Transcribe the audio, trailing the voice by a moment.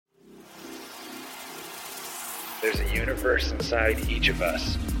There's a universe inside each of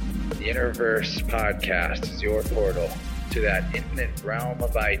us. The Interverse podcast is your portal to that infinite realm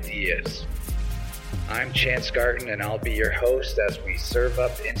of ideas. I'm Chance Garten, and I'll be your host as we serve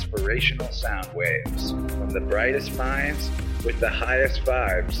up inspirational sound waves from the brightest minds with the highest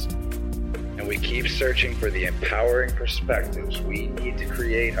vibes. And we keep searching for the empowering perspectives we need to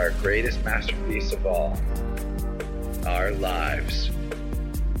create our greatest masterpiece of all, our lives.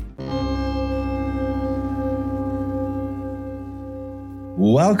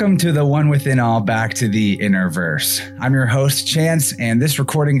 Welcome to the One Within All, back to the Interverse. I'm your host, Chance, and this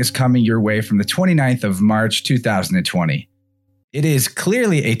recording is coming your way from the 29th of March, 2020. It is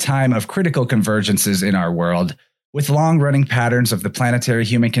clearly a time of critical convergences in our world, with long-running patterns of the planetary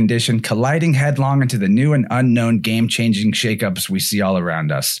human condition colliding headlong into the new and unknown game-changing shakeups we see all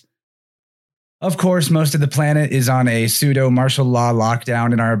around us. Of course, most of the planet is on a pseudo-martial law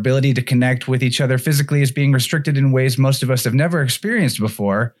lockdown, and our ability to connect with each other physically is being restricted in ways most of us have never experienced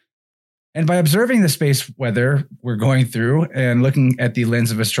before. And by observing the space weather we're going through and looking at the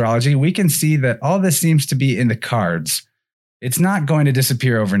lens of astrology, we can see that all this seems to be in the cards. It's not going to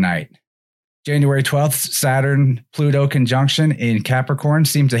disappear overnight. January 12th, Saturn-Pluto conjunction in Capricorn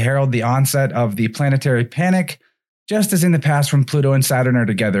seemed to herald the onset of the planetary panic, just as in the past when Pluto and Saturn are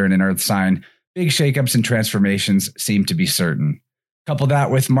together in an Earth sign. Big shakeups and transformations seem to be certain. Couple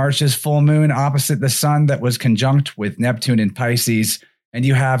that with March's full moon opposite the sun that was conjunct with Neptune in Pisces, and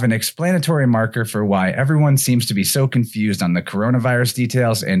you have an explanatory marker for why everyone seems to be so confused on the coronavirus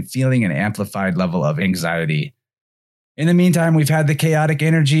details and feeling an amplified level of anxiety. In the meantime, we've had the chaotic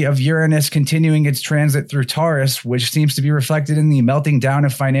energy of Uranus continuing its transit through Taurus, which seems to be reflected in the melting down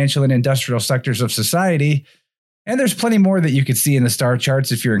of financial and industrial sectors of society. And there's plenty more that you could see in the star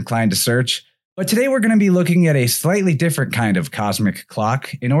charts if you're inclined to search. But today we're going to be looking at a slightly different kind of cosmic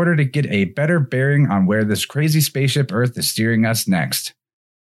clock in order to get a better bearing on where this crazy spaceship Earth is steering us next.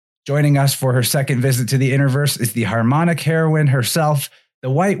 Joining us for her second visit to the Interverse is the harmonic heroine herself,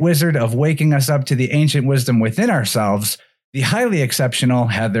 the white wizard of waking us up to the ancient wisdom within ourselves, the highly exceptional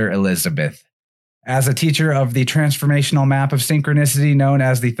Heather Elizabeth. As a teacher of the transformational map of synchronicity known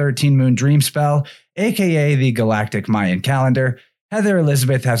as the 13 Moon Dream Spell, aka the Galactic Mayan Calendar, Heather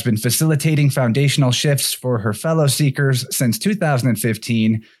Elizabeth has been facilitating foundational shifts for her fellow seekers since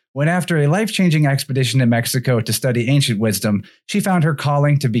 2015, when after a life-changing expedition to Mexico to study ancient wisdom, she found her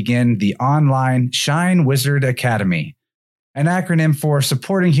calling to begin the online Shine Wizard Academy. An acronym for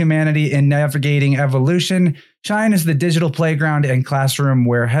Supporting Humanity in Navigating Evolution, Shine is the digital playground and classroom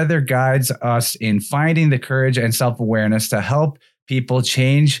where Heather guides us in finding the courage and self-awareness to help people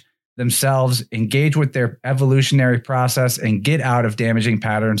change themselves, engage with their evolutionary process, and get out of damaging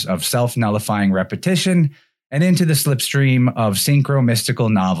patterns of self-nullifying repetition and into the slipstream of synchro-mystical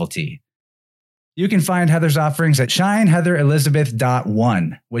novelty. You can find Heather's offerings at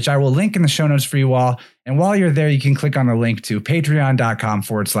shineheatherelizabeth.one, which I will link in the show notes for you all. And while you're there, you can click on the link to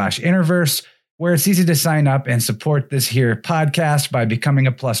patreon.com/interverse, where it's easy to sign up and support this here podcast by becoming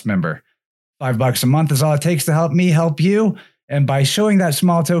a Plus member. $5 a month is all it takes to help me help you. And by showing that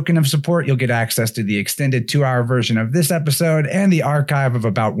small token of support, you'll get access to the extended 2-hour version of this episode and the archive of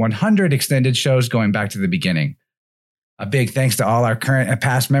about 100 extended shows going back to the beginning. A big thanks to all our current and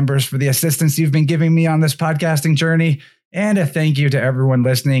past members for the assistance you've been giving me on this podcasting journey. And a thank you to everyone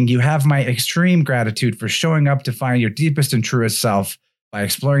listening. You have my extreme gratitude for showing up to find your deepest and truest self by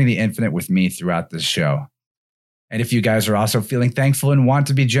exploring the infinite with me throughout this show. And if you guys are also feeling thankful and want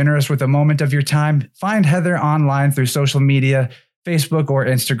to be generous with a moment of your time, find Heather online through social media, Facebook or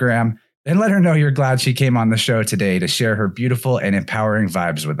Instagram, and let her know you're glad she came on the show today to share her beautiful and empowering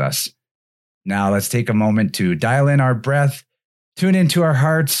vibes with us. Now let's take a moment to dial in our breath, tune into our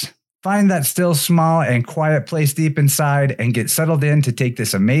hearts, find that still, small, and quiet place deep inside, and get settled in to take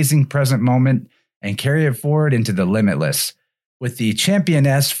this amazing present moment and carry it forward into the limitless. With the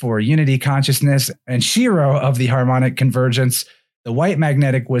championess for unity consciousness and Shiro of the harmonic convergence, the white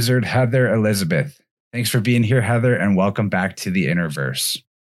magnetic wizard, Heather Elizabeth. Thanks for being here, Heather, and welcome back to the Interverse.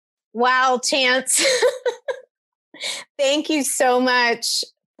 Wow, Chance. Thank you so much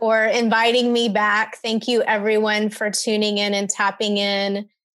for inviting me back. Thank you, everyone, for tuning in and tapping in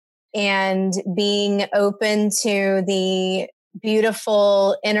and being open to the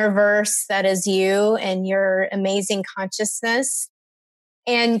beautiful Interverse that is you and your amazing consciousness.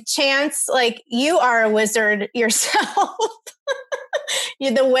 And Chance, like, you are a wizard yourself.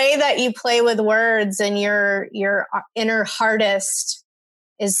 The way that you play with words and your inner artist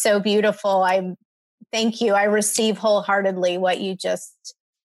is so beautiful. I thank you. I receive wholeheartedly what you just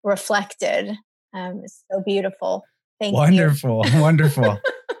reflected. It's so beautiful. Thank you. Wonderful.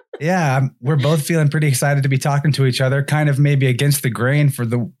 Yeah, we're both feeling pretty excited to be talking to each other, kind of maybe against the grain for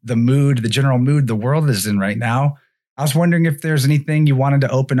the mood, the general mood the world is in right now. I was wondering if there's anything you wanted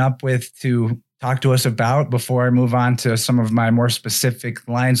to open up with to talk to us about before I move on to some of my more specific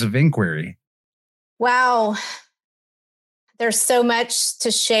lines of inquiry. Wow. There's so much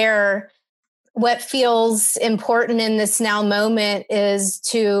to share. What feels important in this now moment is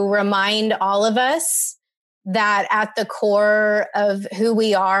to remind all of us that at the core of who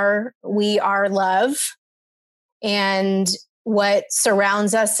we are love, and what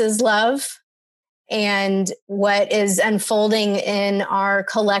surrounds us is love. And what is unfolding in our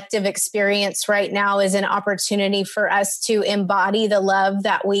collective experience right now is an opportunity for us to embody the love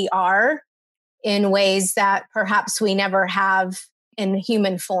that we are in ways that perhaps we never have in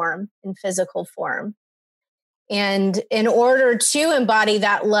human form, in physical form. And in order to embody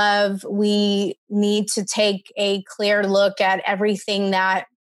that love, we need to take a clear look at everything that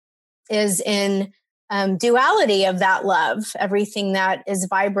is in duality of that love, everything that is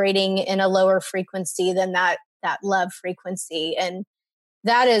vibrating in a lower frequency than that love frequency. And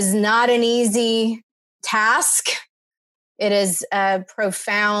that is not an easy task. It is a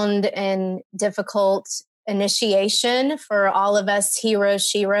profound and difficult initiation for all of us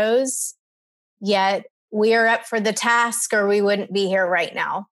heroes, sheroes. Yet we are up for the task, or we wouldn't be here right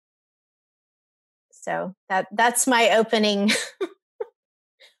now. So that's my opening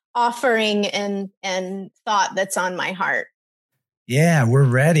offering and thought that's on my heart. Yeah, we're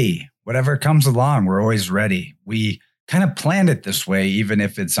ready. Whatever comes along, we're always ready. We kind of planned it this way, even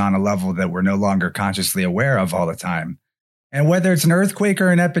if it's on a level that we're no longer consciously aware of all the time. And whether it's an earthquake or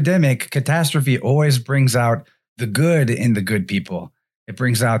an epidemic, catastrophe always brings out the good in the good people. It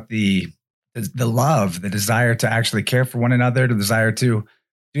brings out the love, the desire to actually care for one another, the desire to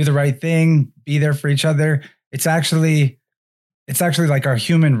do the right thing, be there for each other. It's actually like our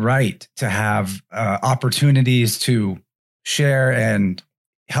human right to have opportunities to share and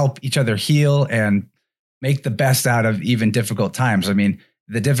help each other heal and make the best out of even difficult times. I mean,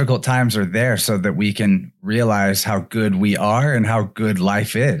 the difficult times are there so that we can realize how good we are and how good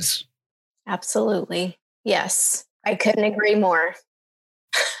life is. Absolutely. Yes. I couldn't agree more.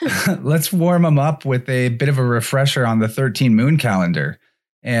 Let's warm them up with a bit of a refresher on the 13 moon calendar.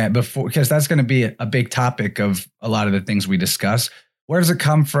 And because that's going to be a big topic of a lot of the things we discuss. Where does it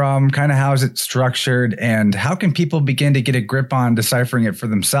come from? Kind of how is it structured? And how can people begin to get a grip on deciphering it for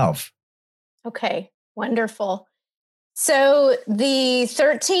themselves? Okay, wonderful. So the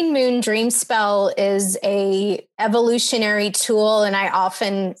 13 moon dream spell is a evolutionary tool, and I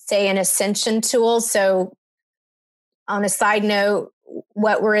often say an ascension tool. So on a side note,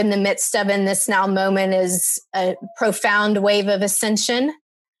 what we're in the midst of in this now moment is a profound wave of ascension.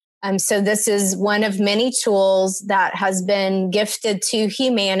 So this is one of many tools that has been gifted to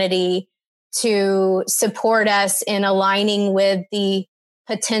humanity to support us in aligning with the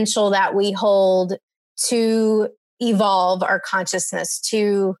potential that we hold to evolve our consciousness,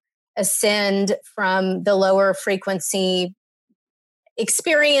 to ascend from the lower frequency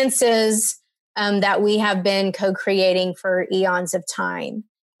experiences that we have been co-creating for eons of time.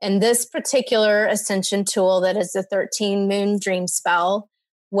 And this particular ascension tool, that is the 13 moon dream spell,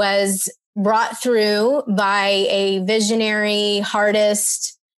 was brought through by a visionary,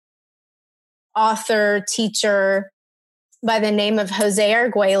 artist, author, teacher by the name of Jose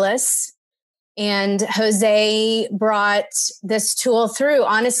Arguelles. And Jose brought this tool through,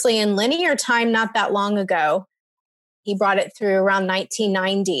 honestly, in linear time, not that long ago. He brought it through around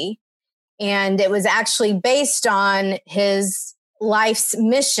 1990. And it was actually based on his life's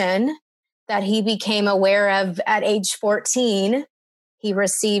mission that he became aware of at age 14. He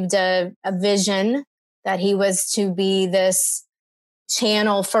received a vision that he was to be this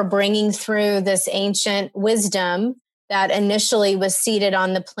channel for bringing through this ancient wisdom that initially was seated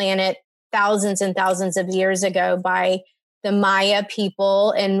on the planet thousands and thousands of years ago by the Maya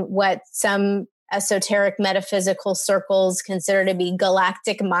people and what some esoteric metaphysical circles consider to be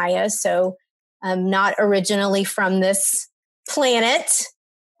galactic Maya. So not originally from this planet.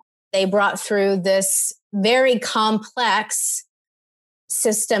 They brought through this very complex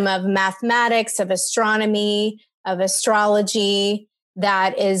system of mathematics, of astronomy, of astrology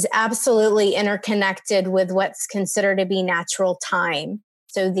that is absolutely interconnected with what's considered to be natural time.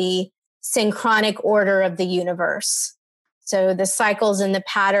 So the synchronic order of the universe. So the cycles and the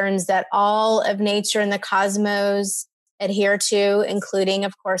patterns that all of nature and the cosmos adhere to, including,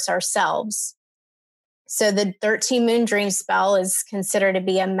 of course, ourselves. So the 13 moon dream spell is considered to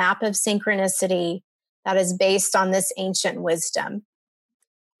be a map of synchronicity that is based on this ancient wisdom.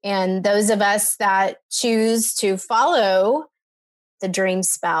 And those of us that choose to follow the dream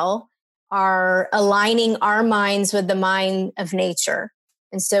spell, are aligning our minds with the mind of nature.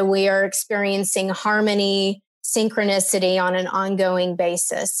 And so we are experiencing harmony, synchronicity on an ongoing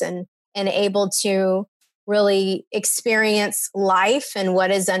basis, and able to really experience life and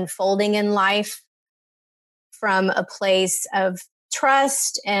what is unfolding in life from a place of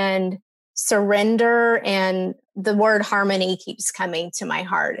trust and surrender. And the word harmony keeps coming to my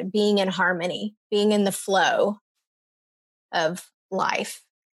heart, being in harmony, being in the flow of life.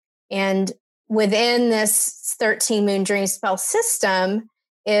 And within this 13 moon dream spell system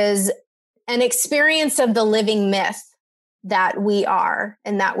is an experience of the living myth that we are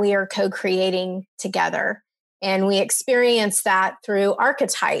and that we are co-creating together. And we experience that through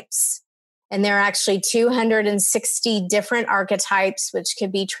archetypes. And there are actually 260 different archetypes, which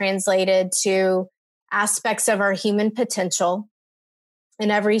could be translated to aspects of our human potential.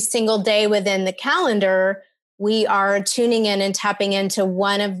 And every single day within the calendar, we are tuning in and tapping into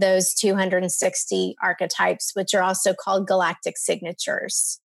one of those 260 archetypes, which are also called galactic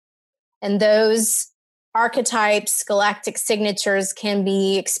signatures. And those archetypes, galactic signatures, can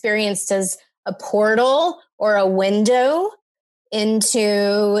be experienced as a portal or a window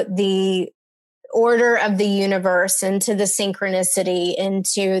into the order of the universe, into the synchronicity,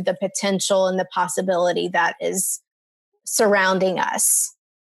 into the potential and the possibility that is surrounding us.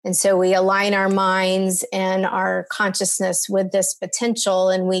 And so we align our minds and our consciousness with this potential,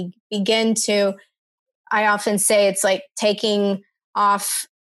 and we begin to, I often say it's like taking off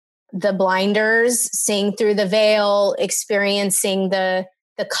the blinders, seeing through the veil, experiencing the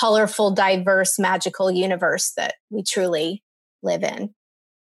colorful, diverse, magical universe that we truly live in.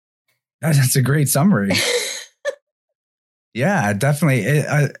 That's a great summary. Yeah, definitely.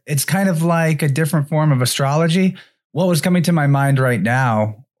 It's kind of like a different form of astrology. What was coming to my mind right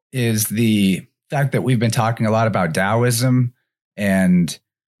now is the fact that we've been talking a lot about Taoism and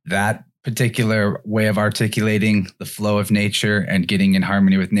that particular way of articulating the flow of nature and getting in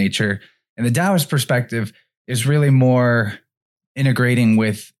harmony with nature. And the Taoist perspective is really more integrating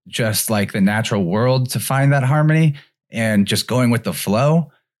with just like the natural world to find that harmony and just going with the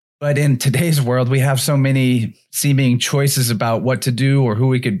flow. But in today's world, we have so many seeming choices about what to do or who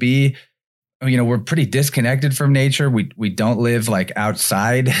we could be. You know, we're pretty disconnected from nature. We don't live like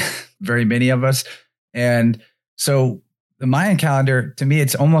outside, very many of us. And so the Mayan calendar, to me,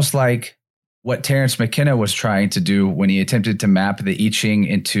 it's almost like what Terence McKenna was trying to do when he attempted to map the I Ching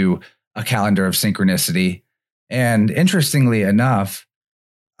into a calendar of synchronicity. And interestingly enough,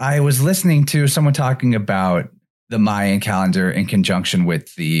 I was listening to someone talking about the Mayan calendar in conjunction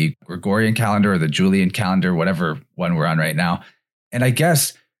with the Gregorian calendar or the Julian calendar, whatever one we're on right now. And I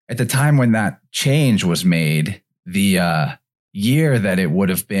guess at the time when that change was made, the year that it would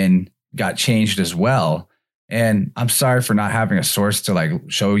have been got changed as well. And I'm sorry for not having a source to like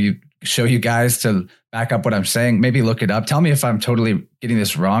show you guys to back up what I'm saying. Maybe look it up. Tell me if I'm totally getting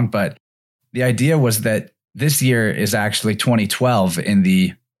this wrong. But the idea was that this year is actually 2012 in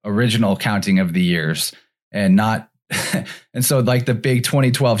the original counting of the years, and not. And so like the big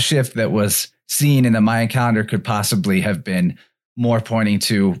 2012 shift that was seen in the Mayan calendar could possibly have been more pointing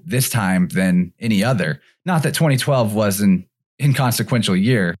to this time than any other. Not that 2012 was an inconsequential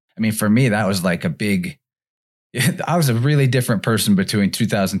year. I mean, for me, that was like I was a really different person between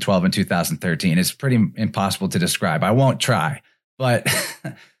 2012 and 2013. It's pretty impossible to describe. I won't try, but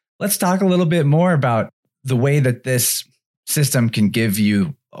let's talk a little bit more about the way that this system can give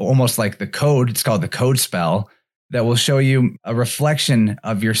you almost like the code. It's called the code spell that will show you a reflection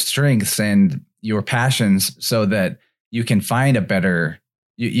of your strengths and your passions so that you can find a better,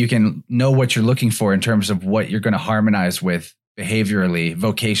 you can know what you're looking for in terms of what you're going to harmonize with behaviorally,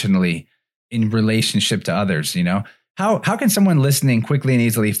 vocationally, in relationship to others. You know, how can someone listening quickly and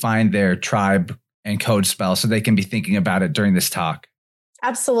easily find their tribe and code spell so they can be thinking about it during this talk?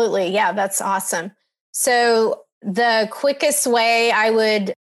 Absolutely. Yeah, that's awesome. So the quickest way I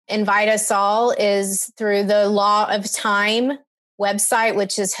would invite us all is through the Law of Time website,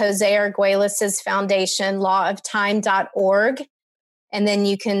 which is Jose Arguelles' foundation, lawoftime.org. And then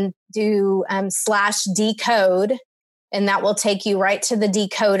you can do /decode, and that will take you right to the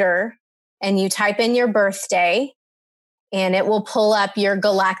decoder. And you type in your birthday, and it will pull up your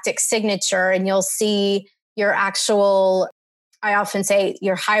galactic signature, and you'll see your actual, I often say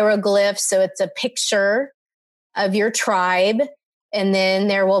your hieroglyph. So it's a picture of your tribe. And then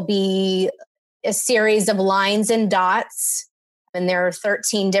there will be a series of lines and dots. And there are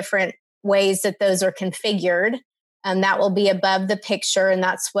 13 different ways that those are configured. And that will be above the picture. And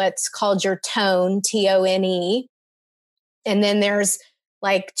that's what's called your tone, Tone. And then there's,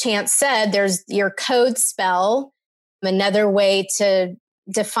 like Chance said, there's your code spell. Another way to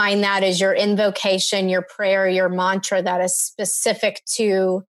define that is your invocation, your prayer, your mantra that is specific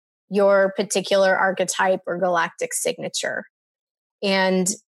to your particular archetype or galactic signature. And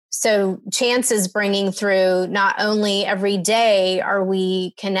so Chance is bringing through, not only every day are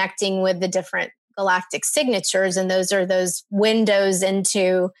we connecting with the different galactic signatures, and those are those windows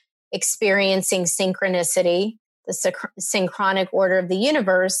into experiencing synchronicity, the synchronic order of the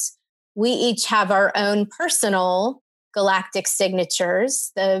universe. We each have our own personal galactic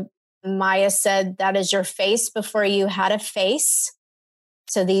signatures. The Maya said that is your face before you had a face.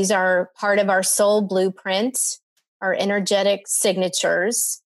 So these are part of our soul blueprint, our energetic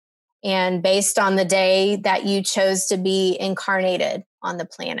signatures, and based on the day that you chose to be incarnated on the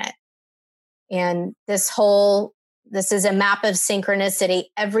planet. And this is a map of synchronicity.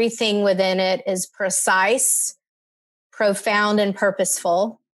 Everything within it is precise, profound, and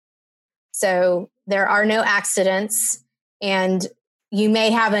purposeful. So there are no accidents, and you may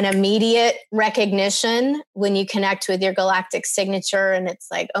have an immediate recognition when you connect with your galactic signature, and it's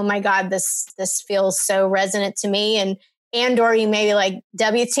like, oh my God, this feels so resonant to me, and or you may be like,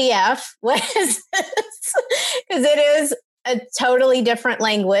 WTF, what is this? Because it is a totally different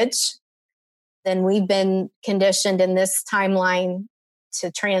language than we've been conditioned in this timeline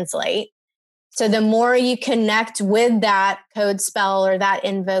to translate. So the more you connect with that code spell or that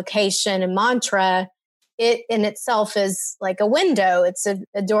invocation and mantra, it in itself is like a window. It's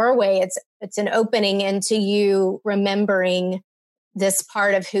a doorway. It's an opening into you remembering this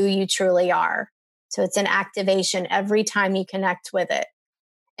part of who you truly are. So it's an activation every time you connect with it.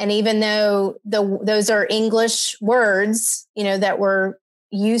 And even though those are English words, that we're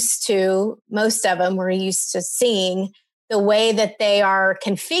used to, most of them we're used to seeing, the way that they are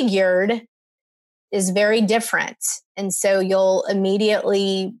configured is very different. And so you'll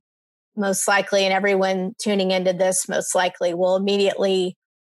immediately, most likely, and everyone tuning into this most likely will immediately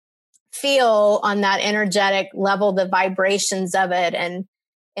feel on that energetic level the vibrations of it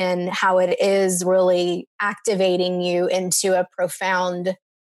and how it is really activating you into a profound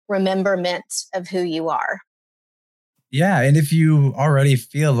remembrance of who you are. Yeah. And if you already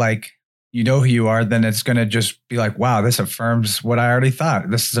feel like you know who you are, then it's going to just be like, wow, this affirms what I already thought.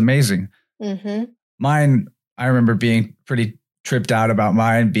 This is amazing. Mm-hmm. Mine, I remember being pretty tripped out about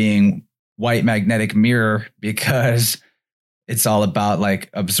mine being white magnetic mirror, because it's all about like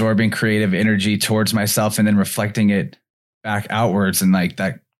absorbing creative energy towards myself and then reflecting it back outwards. And like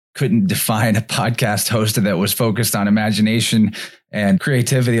that couldn't define a podcast host that was focused on imagination and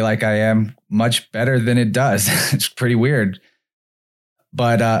creativity like I am much better than it does. It's pretty weird.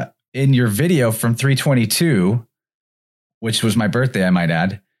 But in your video from 3/22, which was my birthday, I might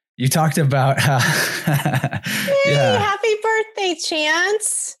add, you talked about how Yay, happy birthday,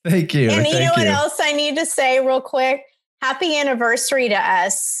 Chance. Thank you. And you know what else I need to say real quick? Happy anniversary to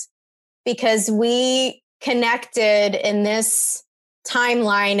us, because we connected in this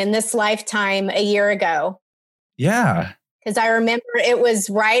timeline, in this lifetime, a year ago. Yeah. Because I remember it was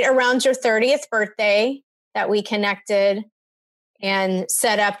right around your 30th birthday that we connected and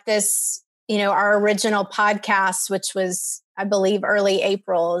set up this, our original podcast, which was, I believe, early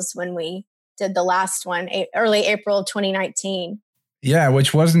April is when we did the last one, early April 2019. Yeah,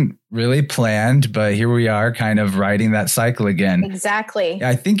 which wasn't really planned, but here we are kind of riding that cycle again. Exactly. Yeah,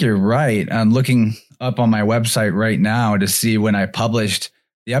 I think you're right. I'm looking up on my website right now to see when I published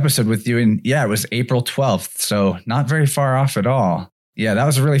the episode with you. And yeah, it was April 12th. So not very far off at all. Yeah, that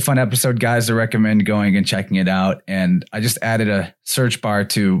was a really fun episode, guys. I recommend going and checking it out. And I just added a search bar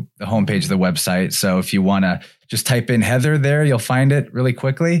to the homepage of the website. So if you want to just type in Heather there, you'll find it really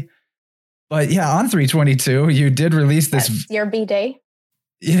quickly. But yeah, on 3/22, you did release this. That's your B-Day.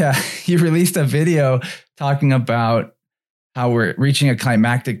 Yeah, you released a video talking about how we're reaching a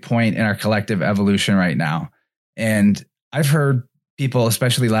climactic point in our collective evolution right now. And I've heard people,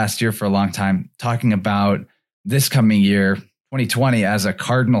 especially last year for a long time, talking about this coming year, 2020, as a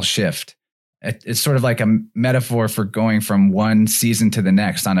cardinal shift. It's sort of like a metaphor for going from one season to the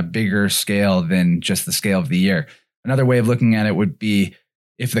next on a bigger scale than just the scale of the year. Another way of looking at it would be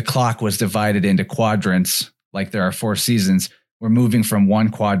if the clock was divided into quadrants, like there are 4 seasons, we're moving from one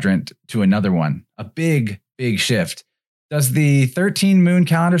quadrant to another one. A big, big shift. Does the 13 moon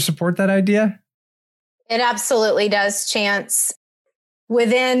calendar support that idea? It absolutely does, Chance.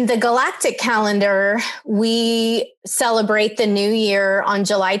 Within the galactic calendar, we celebrate the new year on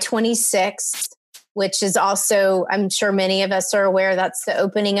July 26th, which is also, I'm sure many of us are aware, that's the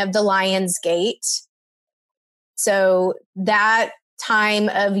opening of the Lion's Gate. So that time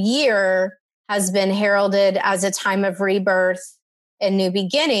of year has been heralded as a time of rebirth and new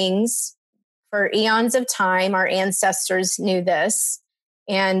beginnings for eons of time. Our ancestors knew this.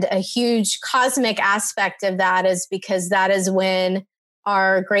 And a huge cosmic aspect of that is because that is when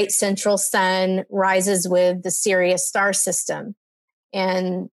our great central sun rises with the Sirius star system.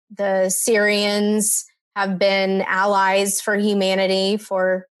 And the Sirians have been allies for humanity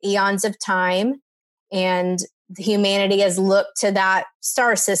for eons of time. And humanity has looked to that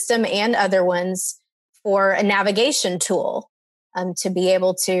star system and other ones for a navigation tool to be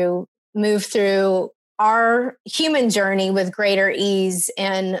able to move through our human journey with greater ease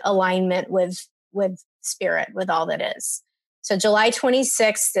and alignment with spirit, with all that is. So July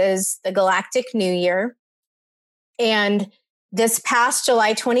 26th is the Galactic New Year. And this past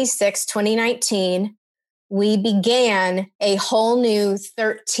July 26, 2019, we began a whole new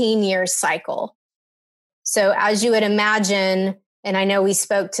 13-year cycle. So as you would imagine, and I know we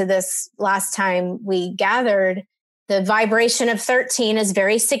spoke to this last time we gathered, the vibration of 13 is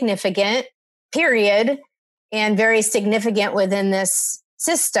very significant, period, and very significant within this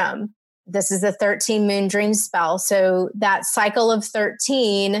system. This is the 13 moon dream spell. So that cycle of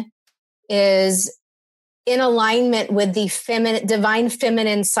 13 is in alignment with the divine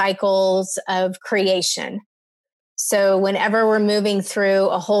feminine cycles of creation. So whenever we're moving through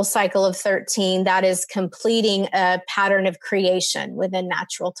a whole cycle of 13, that is completing a pattern of creation within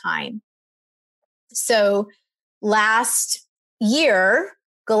natural time. So last year,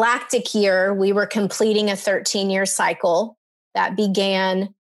 galactic year, we were completing a 13-year cycle that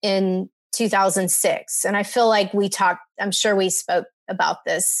began in 2006. And I feel like I'm sure we spoke about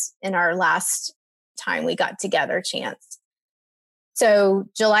this in our last time we got together, Chance. So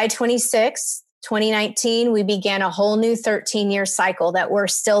July 26th, 2019, we began a whole new 13-year cycle that we're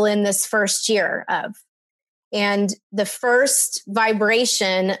still in this first year of. And the first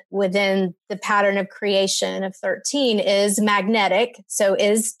vibration within the pattern of creation of 13 is magnetic. So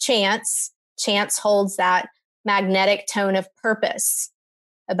is chance. Chance holds that magnetic tone of purpose,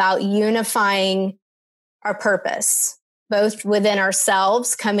 about unifying our purpose, both within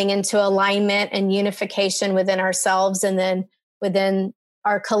ourselves, coming into alignment and unification within ourselves, and then within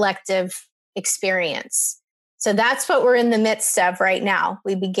our collective experience. So that's what we're in the midst of right now.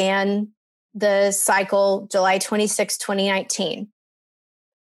 We began the cycle July 26, 2019.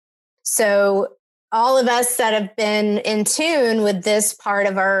 So all of us that have been in tune with this part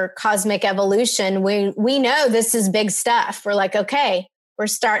of our cosmic evolution, we know this is big stuff. We're like, okay, we're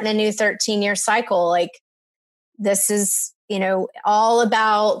starting a new 13-year cycle. Like this is, all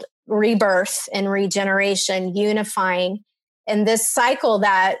about rebirth and regeneration, unifying. And this cycle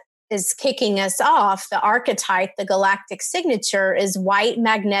that is kicking us off, the archetype, the galactic signature, is white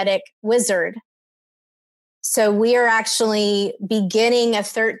magnetic wizard. So we are actually beginning a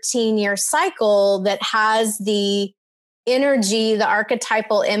 13-year cycle that has the energy, the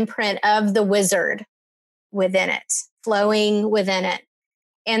archetypal imprint of the wizard within it, flowing within it.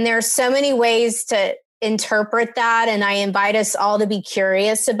 And there's so many ways to interpret that. And I invite us all to be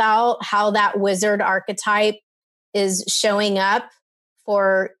curious about how that wizard archetype is showing up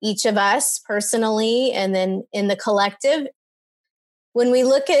for each of us personally, and then in the collective. When we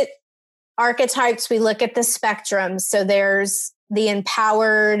look at archetypes, we look at the spectrum. So there's the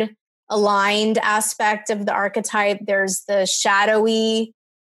empowered, aligned aspect of the archetype. There's the shadowy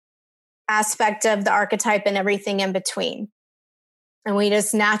aspect of the archetype, and everything in between. And we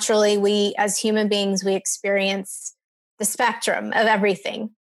just naturally, as human beings, we experience the spectrum of everything,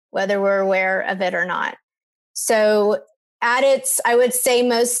 whether we're aware of it or not. So at its, I would say,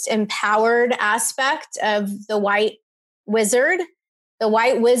 most empowered aspect of the white wizard, the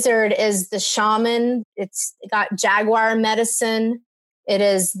white wizard is the shaman. It's got jaguar medicine. It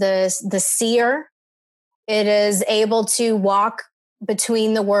is the seer. It is able to walk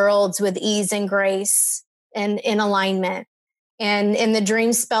between the worlds with ease and grace and in alignment. And in the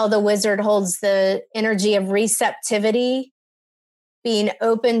dream spell, the wizard holds the energy of receptivity, being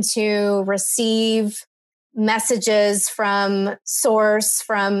open to receive messages from source,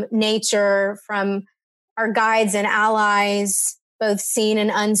 from nature, from our guides and allies, both seen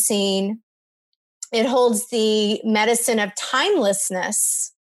and unseen. It holds the medicine of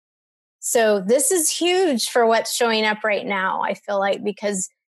timelessness. So this is huge for what's showing up right now, I feel like, because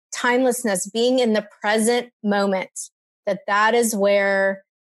timelessness, being in the present moment, that is where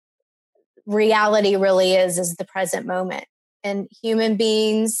reality really is the present moment. And human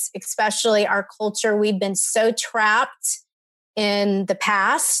beings, especially our culture, we've been so trapped in the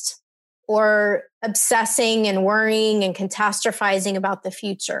past or obsessing and worrying and catastrophizing about the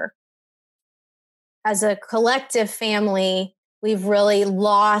future. As a collective family, we've really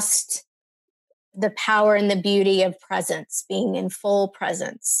lost the power and the beauty of presence, being in full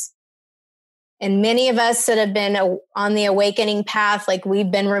presence. And many of us that have been on the awakening path, like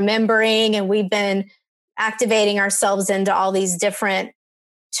we've been remembering and we've been activating ourselves into all these different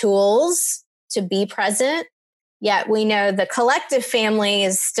tools to be present. Yet we know the collective family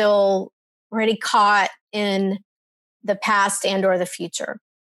is still already caught in the past and or the future.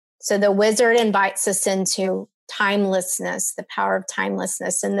 So the wizard invites us into timelessness, the power of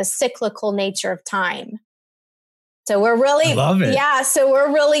timelessness and the cyclical nature of time. So we're really, so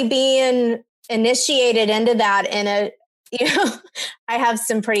we're really being initiated into that in a, I have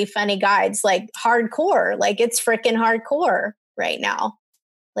some pretty funny guides, like hardcore, like it's freaking hardcore right now.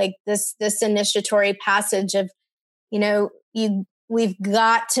 Like this initiatory passage of, we've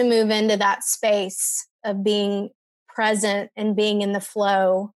got to move into that space of being present and being in the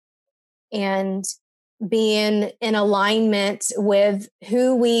flow and being in alignment with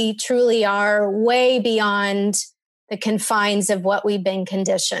who we truly are, way beyond the confines of what we've been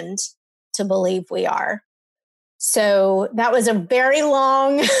conditioned to believe we are. So that was a very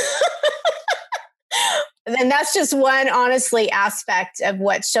long, and that's just one, honestly, aspect of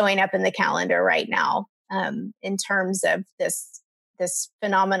what's showing up in the calendar right now, in terms of this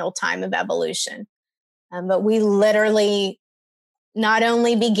phenomenal time of evolution. But we literally not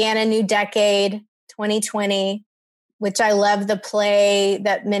only began a new decade, 2020, which I love the play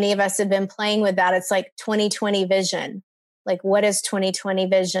that many of us have been playing with that. It's like 2020 vision. Like, what does 2020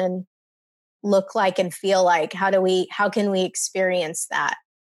 vision look like and feel like? How can we experience that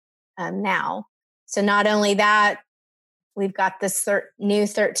now? So not only that, we've got this new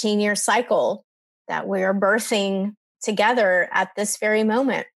 13-year cycle that we're birthing together at this very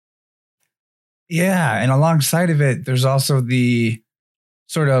moment. Yeah. And alongside of it, there's also the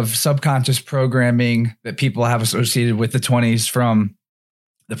sort of subconscious programming that people have associated with the 20s from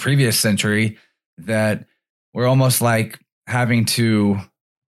the previous century that we're almost like having to,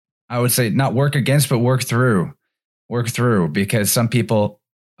 I would say, not work against, but work through, because some people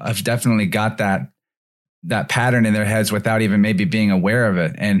have definitely got that pattern in their heads without even maybe being aware of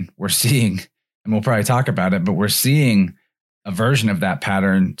it. And we're seeing, and we'll probably talk about it, but we're seeing a version of that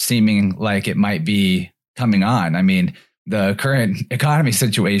pattern seeming like it might be coming on. I mean, the current economy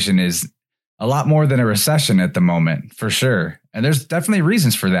situation is a lot more than a recession at the moment, for sure. And there's definitely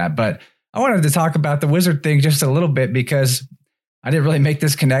reasons for that. But I wanted to talk about the wizard thing just a little bit because I didn't really make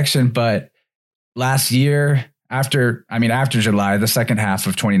this connection. But last year, after July, the second half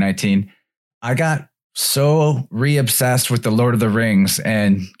of 2019, I got so re-obsessed with the Lord of the Rings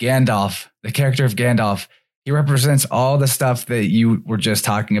and Gandalf, the character of Gandalf. He represents all the stuff that you were just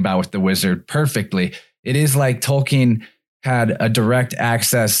talking about with the wizard perfectly. It is like Tolkien had a direct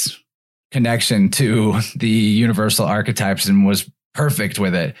access connection to the universal archetypes and was perfect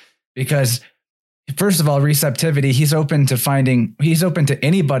with it because, first of all, receptivity, he's open to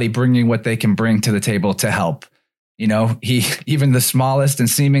anybody bringing what they can bring to the table to help. Even the smallest and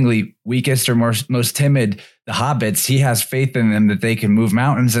seemingly weakest or most timid, the hobbits, he has faith in them that they can move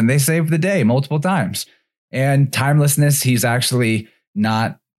mountains and they save the day multiple times. And timelessness, he's actually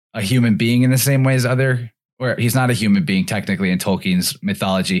not a human being in the same way as or he's not a human being technically in Tolkien's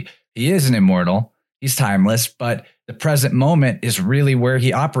mythology. He is an immortal. He's timeless, but the present moment is really where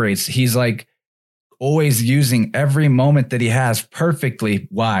he operates. He's like always using every moment that he has perfectly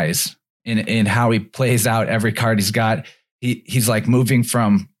wise in how he plays out every card he's got. He's like moving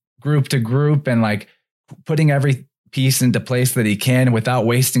from group to group and like putting every piece into place that he can without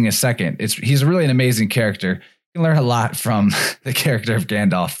wasting a second. He's really an amazing character. You can learn a lot from the character of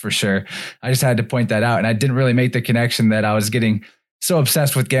Gandalf for sure. I just had to point that out. And I didn't really make the connection that I was getting so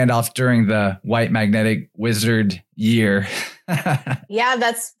obsessed with Gandalf during the white magnetic wizard year. Yeah,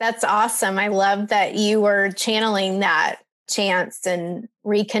 that's awesome. I love that you were channeling that, Chance, and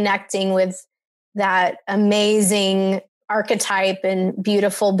reconnecting with that amazing archetype and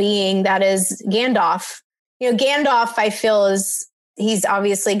beautiful being that is Gandalf. Gandalf, I feel, he's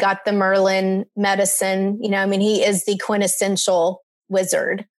obviously got the Merlin medicine. He is the quintessential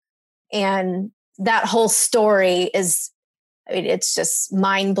wizard. And that whole story it's just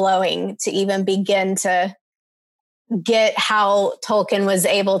mind blowing to even begin to get how Tolkien was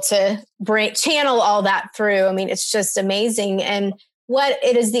able to channel all that through. It's just amazing. And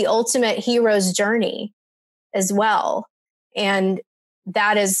it is the ultimate hero's journey as well. And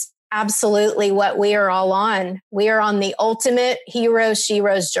that is absolutely what we are all on. We are on the ultimate hero,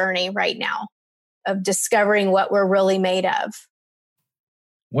 shero's journey right now of discovering what we're really made of.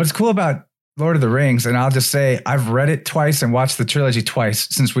 What's cool about Lord of the Rings, and I'll just say I've read it twice and watched the trilogy twice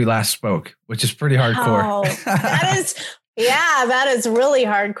since we last spoke, which is pretty hardcore. Oh, that is really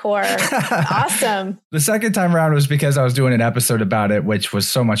hardcore. Awesome. The second time around was because I was doing an episode about it, which was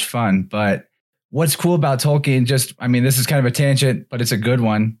so much fun. But what's cool about Tolkien, this is kind of a tangent, but it's a good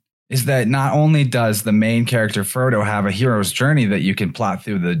one, is that not only does the main character Frodo have a hero's journey that you can plot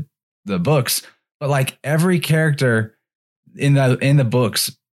through the books, but like every character in the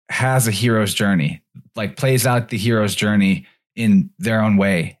books has a hero's journey, like plays out the hero's journey in their own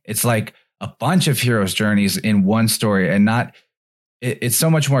way. It's like a bunch of hero's journeys in one story, and it's so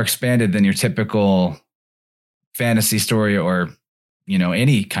much more expanded than your typical fantasy story or,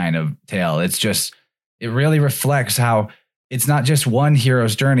 any kind of tale. It really reflects how it's not just one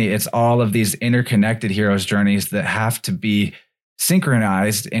hero's journey. It's all of these interconnected hero's journeys that have to be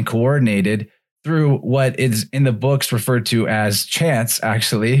synchronized and coordinated through what is in the books referred to as chance,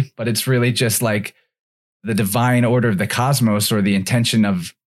 actually, but it's really just like the divine order of the cosmos or the intention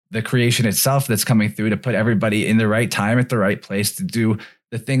of the creation itself that's coming through to put everybody in the right time at the right place to do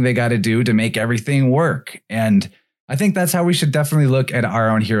the thing they got to do to make everything work. And I think that's how we should definitely look at our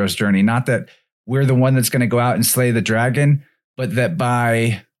own hero's journey. Not that we're the one that's going to go out and slay the dragon, but that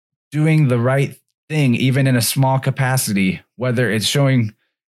by doing the right thing, even in a small capacity, whether it's showing,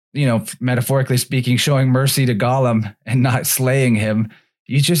 metaphorically speaking, showing mercy to Gollum and not slaying him,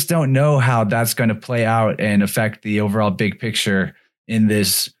 you just don't know how that's going to play out and affect the overall big picture in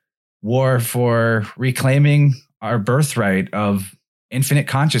this war for reclaiming our birthright of infinite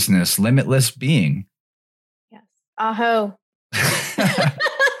consciousness, limitless being. Yes. Aho.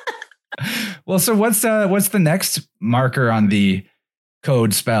 Well, so what's the next marker on the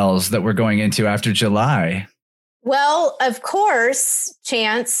code spells that we're going into after July? Well, of course,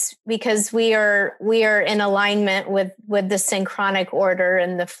 Chance, because we are in alignment with the synchronic order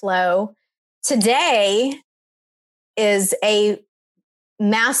and the flow. Today is a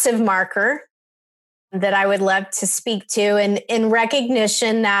massive marker that I would love to speak to, and in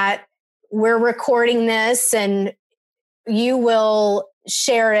recognition that we're recording this and you will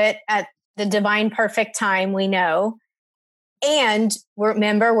share it at the divine perfect time, we know. And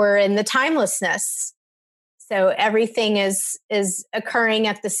remember, we're in the timelessness. So everything is occurring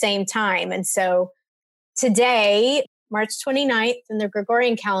at the same time. And so today, March 29th in the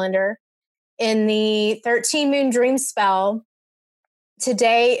Gregorian calendar, in the 13 moon dream spell,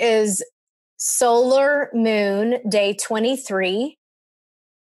 today is solar moon day 23,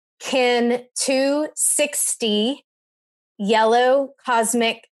 kin 260, yellow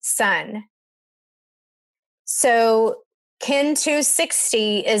cosmic sun. So kin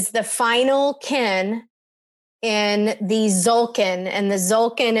 260 is the final kin in the Tzolk'in, and the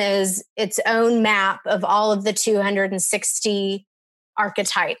Tzolk'in is its own map of all of the 260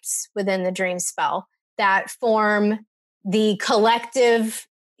 archetypes within the dream spell that form the collective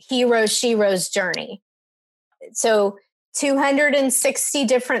hero-shero's journey. So 260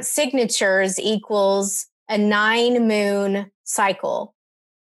 different signatures equals a 9-moon cycle.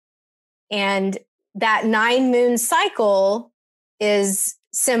 And that 9-moon cycle is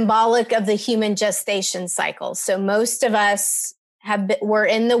symbolic of the human gestation cycle. So most of us were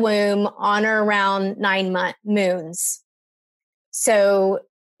in the womb on or around 9 moons. So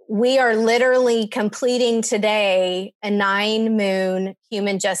we are literally completing today a 9-moon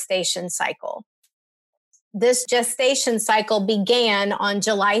human gestation cycle. This gestation cycle began on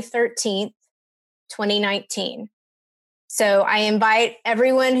July 13th, 2019. So I invite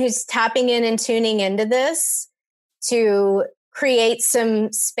everyone who's tapping in and tuning into this to create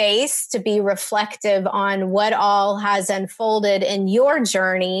some space to be reflective on what all has unfolded in your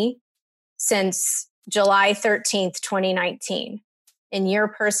journey since July 13th, 2019, in your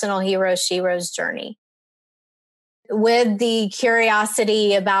personal hero-shero's journey. With the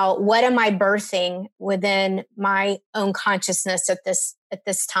curiosity about what am I birthing within my own consciousness at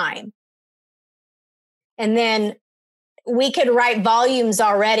this time. And then we could write volumes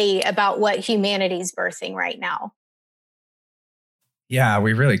already about what humanity's birthing right now. Yeah,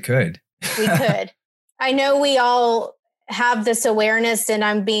 we really could. We could. I know we all have this awareness, and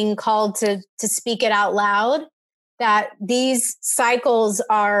I'm being called to speak it out loud, that these cycles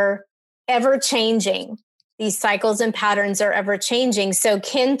are ever changing. These cycles and patterns are ever changing. So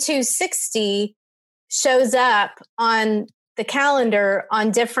kin 260 shows up on the calendar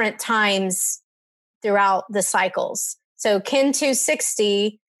on different times throughout the cycles. So kin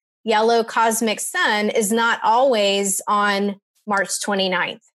 260, yellow cosmic sun, is not always on March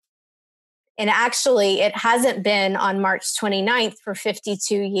 29th. And actually, it hasn't been on March 29th for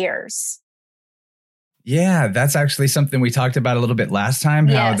 52 years. Yeah, that's actually something we talked about a little bit last time,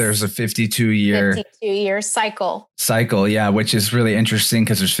 how there's a 52-year cycle, yeah, which is really interesting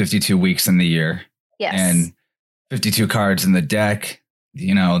because there's 52 weeks in the year. Yes. And 52 cards in the deck.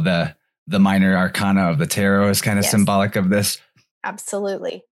 You know, the minor arcana of the tarot is kind of symbolic of this.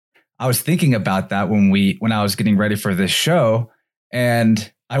 Absolutely. I was thinking about that when I was getting ready for this show,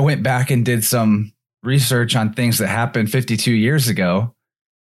 and I went back and did some research on things that happened 52 years ago.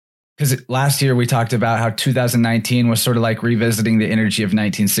 Because last year we talked about how 2019 was sort of like revisiting the energy of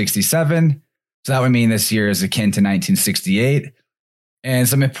 1967. So that would mean this year is akin to 1968. And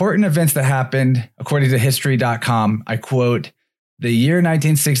some important events that happened, according to history.com, I quote, "The year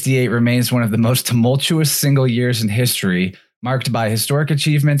 1968 remains one of the most tumultuous single years in history, marked by historic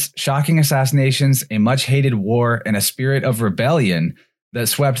achievements, shocking assassinations, a much-hated war, and a spirit of rebellion that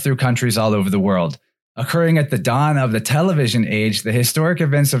swept through countries all over the world. Occurring at the dawn of the television age, the historic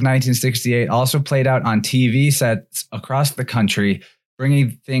events of 1968 also played out on TV sets across the country,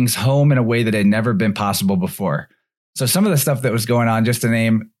 bringing things home in a way that had never been possible before." So some of the stuff that was going on, just to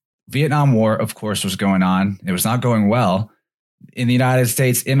name, Vietnam War, of course, was going on. It was not going well. In the United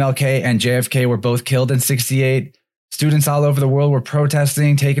States, MLK and JFK were both killed in 68. Students all over the world were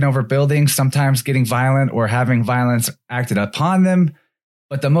protesting, taking over buildings, sometimes getting violent or having violence acted upon them.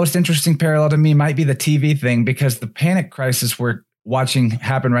 But the most interesting parallel to me might be the TV thing, because the panic crisis we're watching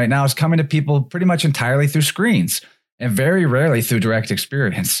happen right now is coming to people pretty much entirely through screens and very rarely through direct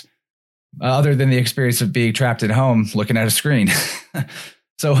experience, other than the experience of being trapped at home looking at a screen.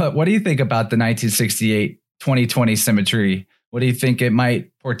 So what do you think about the 1968-2020 symmetry? What do you think it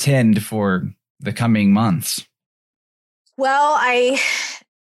might portend for the coming months? Well,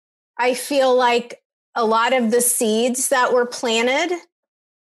 I feel like a lot of the seeds that were planted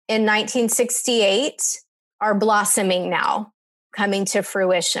in 1968 are blossoming now, coming to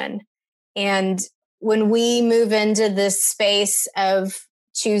fruition. And when we move into this space of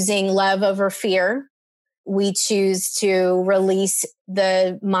choosing love over fear, we choose to release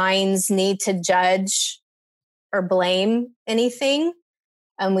the mind's need to judge or blame anything.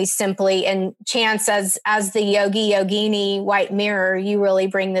 And we simply, and Chance, as the yogi yogini white mirror, you really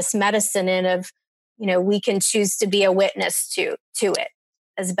bring this medicine in of, we can choose to be a witness to it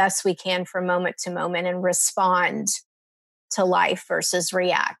as best we can from moment to moment and respond to life versus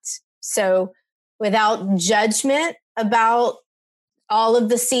react. So without judgment about all of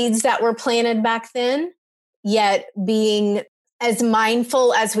the seeds that were planted back then, yet being as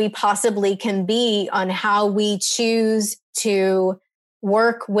mindful as we possibly can be on how we choose to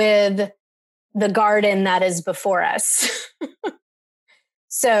work with the garden that is before us.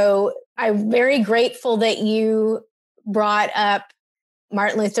 So I'm very grateful that you brought up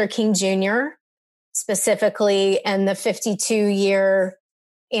Martin Luther King Jr., specifically, and the 52-year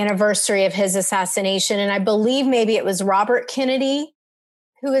anniversary of his assassination. And I believe maybe it was Robert Kennedy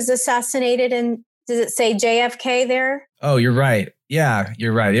who was assassinated. And does it say JFK there? Oh, you're right. Yeah,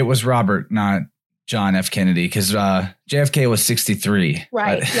 you're right. It was Robert, not John F. Kennedy, because JFK was 63.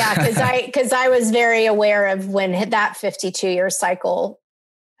 Right. Yeah, because I was very aware of when that 52-year cycle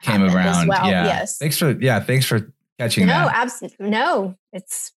came around. Well. Yeah. Yes. Thanks for catching that. No, absolutely. No,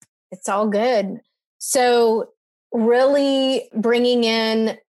 it's all good. So really bringing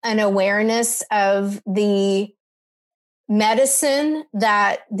in an awareness of the medicine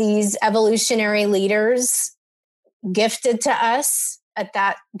that these evolutionary leaders gifted to us at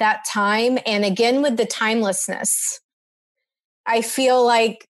that time. And again, with the timelessness, I feel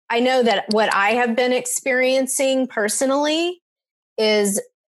like I know that what I have been experiencing personally is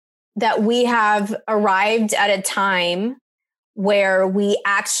that we have arrived at a time where we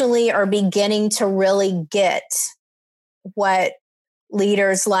actually are beginning to really get what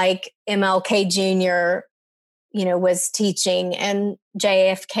leaders like MLK Jr., was teaching, and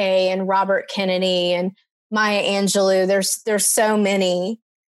JFK and Robert Kennedy and Maya Angelou. There's so many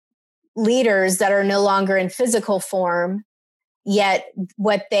leaders that are no longer in physical form, yet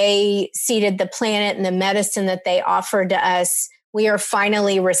what they seeded the planet and the medicine that they offered to us, we are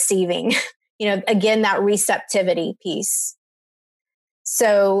finally receiving, again, that receptivity piece.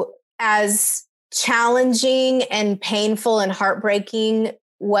 So as challenging and painful and heartbreaking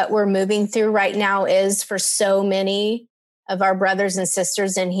what we're moving through right now is for so many of our brothers and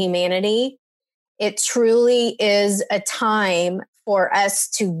sisters in humanity, it truly is a time for us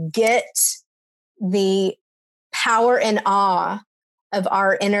to get the power and awe of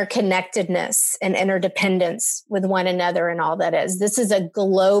our interconnectedness and interdependence with one another and all that is. This is a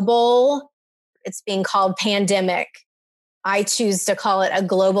global, it's being called pandemic. I choose to call it a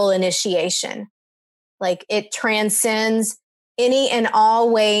global initiation. Like it transcends any and all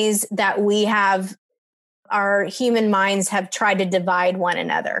ways that our human minds have tried to divide one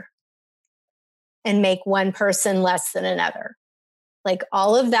another and make one person less than another. Like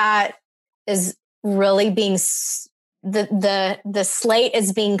all of that is really being, the slate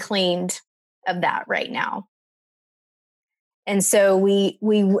is being cleaned of that right now. And so we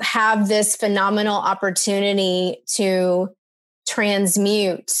have this phenomenal opportunity to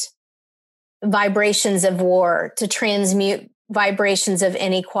transmute vibrations of war, to transmute vibrations of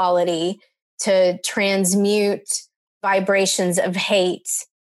inequality, to transmute vibrations of hate.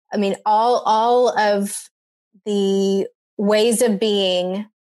 I mean, all of the ways of being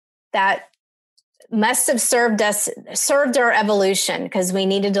that must have served our evolution, because we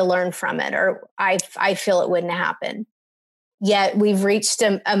needed to learn from it, or I feel it wouldn't happen. Yet we've reached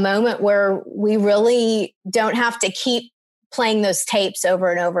a moment where we really don't have to keep playing those tapes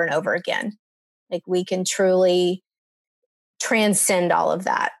over and over and over again. Like, we can truly transcend all of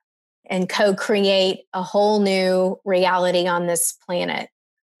that and co-create a whole new reality on this planet.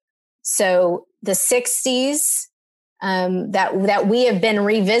 So the 60s that we have been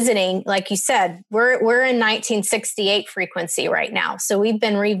revisiting, like you said, we're in 1968 frequency right now. So we've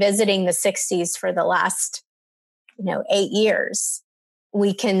been revisiting the 60s for the last 8 years.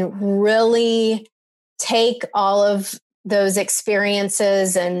 We can really take all of those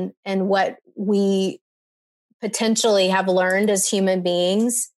experiences and what we potentially have learned as human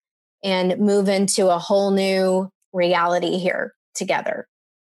beings and move into a whole new reality here together.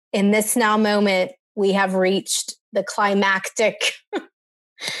 In this now moment, we have reached the climactic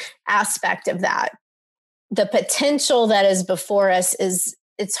aspect of that. The potential that is before us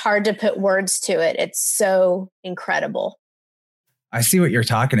it's hard to put words to it. It's so incredible. I see what you're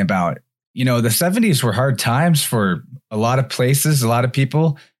talking about. The 70s were hard times for a lot of places, a lot of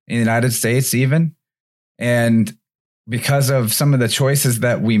people in the United States even. And because of some of the choices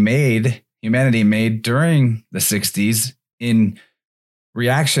that humanity made during the 60s in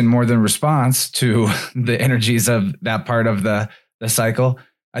reaction more than response to the energies of that part of the cycle,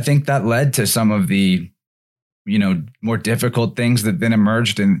 I think that led to some of the more difficult things that then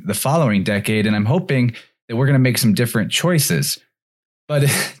emerged in the following decade. And I'm hoping that we're going to make some different choices. But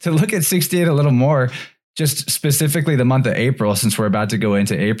to look at 68 a little more, just specifically the month of April, since we're about to go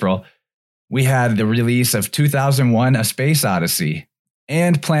into April, we had the release of 2001: A Space Odyssey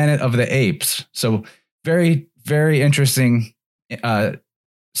and Planet of the Apes. So very, very interesting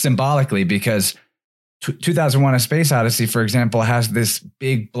symbolically, because 2001: A Space Odyssey, for example, has this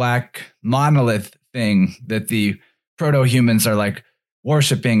big black monolith thing that the proto-humans are like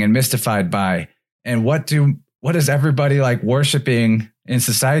worshiping and mystified by. And what is everybody like worshiping in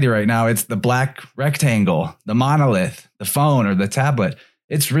society right now? It's the black rectangle, the monolith, the phone, or the tablet.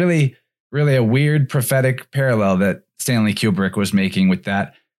 It's really, really a weird prophetic parallel that Stanley Kubrick was making with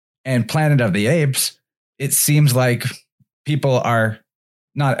that. And Planet of the Apes, it seems like people are,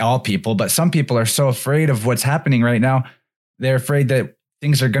 not all people, but some people are so afraid of what's happening right now. They're afraid that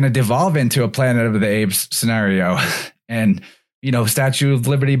things are going to devolve into a Planet of the Apes scenario and, Statue of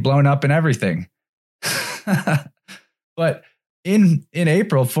Liberty blown up and everything. But in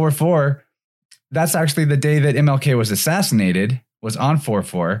April 4/4, that's actually the day that MLK was assassinated, was on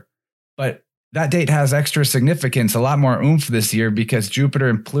 4/4. But that date has extra significance, a lot more oomph this year, because Jupiter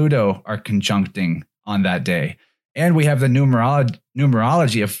and Pluto are conjuncting on that day. And we have the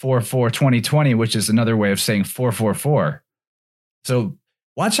numerology of 4/4/2020, which is another way of saying 444. So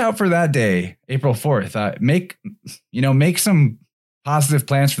watch out for that day, April 4th. Make some positive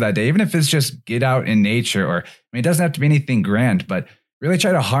plans for that day, even if it's just get out in nature, or it doesn't have to be anything grand, but really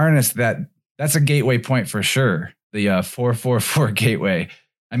try to harness that. That's a gateway point for sure. The 444 gateway.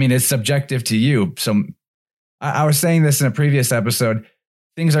 I mean, it's subjective to you. So I was saying this in a previous episode.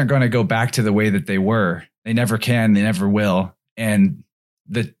 Things aren't going to go back to the way that they were. They never can. They never will. And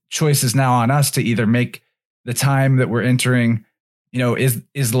the choice is now on us to either make the time that we're entering.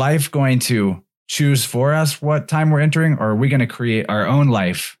 Is life going to choose for us what time we're entering, or are we going to create our own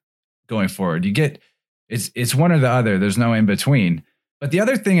life going forward? It's one or the other. There's no in between. But the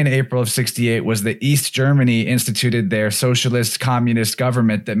other thing in April of 68 was that East Germany instituted their socialist communist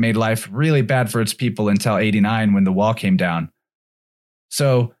government that made life really bad for its people until 89, when the wall came down.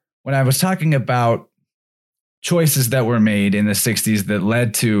 So when I was talking about choices that were made in the 60s that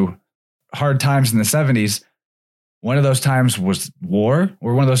led to hard times in the 70s, one of those times was war,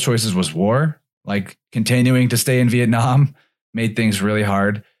 or one of those choices was war, like continuing to stay in Vietnam made things really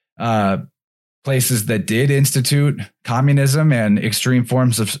hard. Places that did institute communism and extreme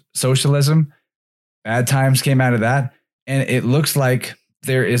forms of socialism, bad times came out of that. And it looks like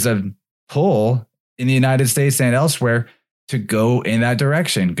there is a pull in the United States and elsewhere to go in that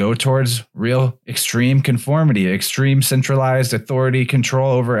direction, go towards real extreme conformity, extreme centralized authority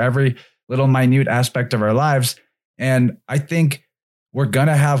control over every little minute aspect of our lives. And I think we're going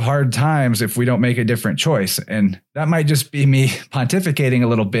to have hard times if we don't make a different choice. And that might just be me pontificating a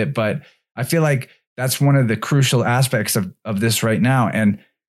little bit, but I feel like that's one of the crucial aspects of this right now. And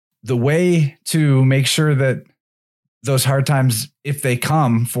the way to make sure that those hard times, if they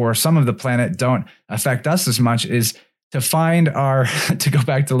come for some of the planet, don't affect us as much is to find to go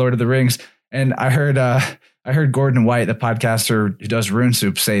back to Lord of the Rings. And I heard Gordon White, the podcaster who does Rune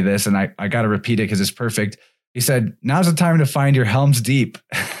Soup, say this, and I got to repeat it because it's perfect. He said, now's the time to find your Helm's Deep.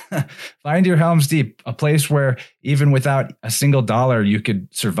 Find your Helm's Deep, a place where even without a single dollar, you could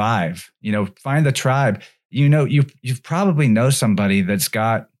survive. Find the tribe. You probably know somebody that's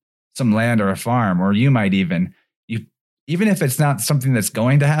got some land or a farm, or you might even if it's not something that's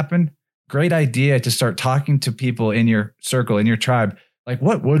going to happen, great idea to start talking to people in your circle, in your tribe. Like,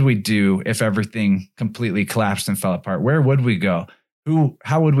 what would we do if everything completely collapsed and fell apart? Where would we go?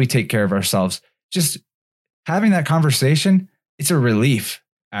 How would we take care of ourselves? Just having that conversation, it's a relief,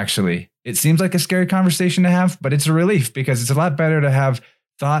 actually. It seems like a scary conversation to have, but it's a relief because it's a lot better to have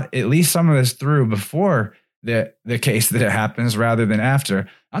thought at least some of this through before the case that it happens rather than after.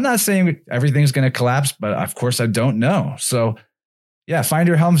 I'm not saying everything's going to collapse, but of course I don't know. So yeah, find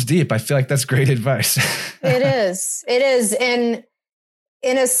your Helm's Deep. I feel like that's great advice. It is. And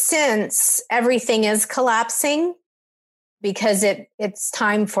in a sense, everything is collapsing because it's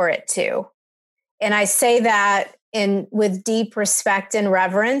time for it to. And I say that with deep respect and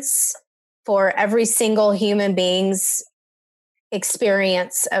reverence for every single human being's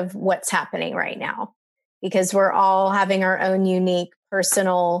experience of what's happening right now, because we're all having our own unique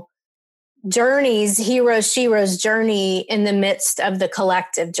personal journeys, Shiro's journey in the midst of the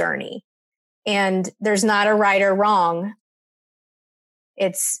collective journey. And there's not a right or wrong.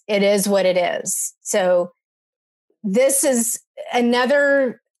 It is what it is. So this is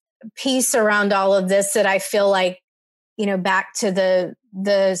another piece around all of this that I feel like, back to the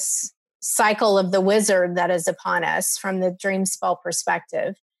cycle of the wizard that is upon us from the dream spell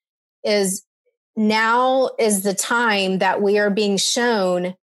perspective, is now is the time that we are being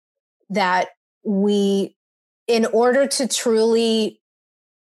shown that in order to truly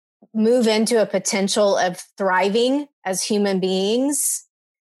move into a potential of thriving as human beings,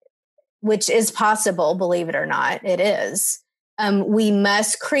 which is possible, believe it or not, it is, we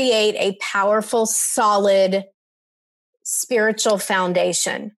must create a powerful, solid spiritual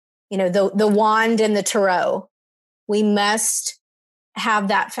foundation. The wand and the tarot. We must have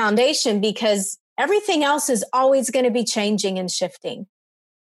that foundation because everything else is always going to be changing and shifting.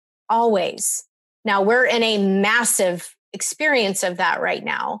 Always. Now we're in a massive experience of that right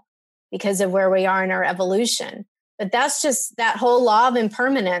now because of where we are in our evolution. But that's just that whole law of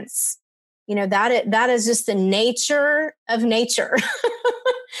impermanence. That is just the nature of nature.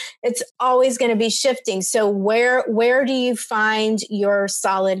 It's always going to be shifting. So where do you find your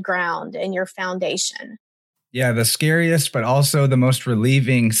solid ground and your foundation? Yeah, the scariest, but also the most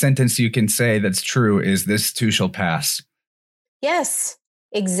relieving sentence you can say that's true is this too shall pass. Yes,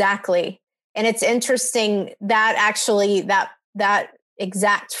 exactly. And it's interesting that actually that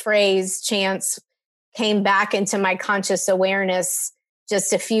exact phrase, Chance, came back into my conscious awareness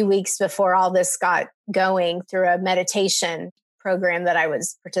just a few weeks before all this got going through a meditation program that I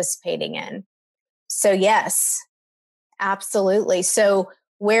was participating in. So yes, absolutely. So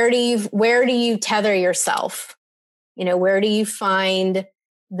where do you tether yourself? Where do you find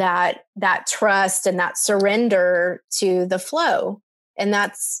that trust and that surrender to the flow? And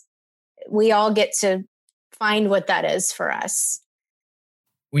we all get to find what that is for us.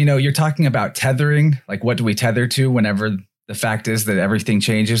 You're talking about tethering, like what do we tether to whenever the fact is that everything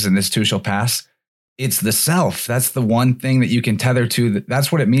changes and this too shall pass? It's the self. That's the one thing that you can tether to.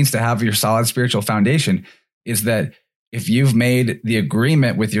 That's what it means to have your solid spiritual foundation, is that if you've made the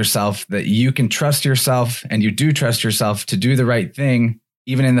agreement with yourself that you can trust yourself and you do trust yourself to do the right thing,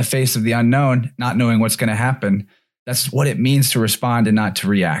 even in the face of the unknown, not knowing what's going to happen, that's what it means to respond and not to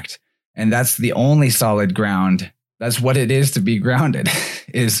react. And that's the only solid ground. That's what it is to be grounded,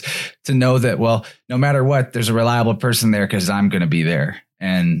 is to know that, well, no matter what, there's a reliable person there because I'm going to be there.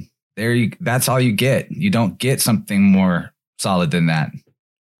 And that's all you get. You don't get something more solid than that.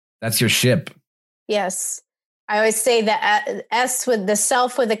 That's your ship. Yes. I always say that S with the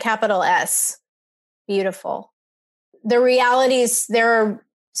self with a capital S. Beautiful. The reality is there are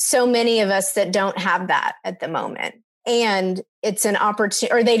so many of us that don't have that at the moment. And it's an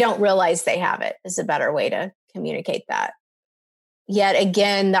opportunity, or they don't realize they have it, is a better way to communicate that. Yet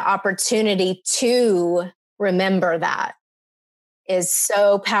again, the opportunity to remember that is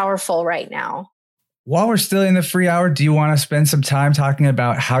so powerful right now. While we're still in the free hour, do you want to spend some time talking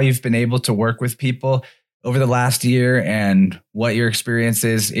about how you've been able to work with people over the last year and what your experience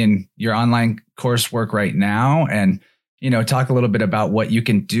is in your online coursework right now? And, talk a little bit about what you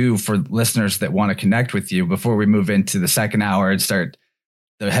can do for listeners that want to connect with you before we move into the second hour and start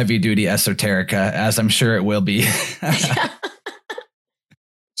the heavy duty esoterica, as I'm sure it will be.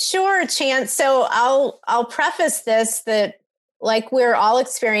 Sure, Chance. So I'll preface this that like we're all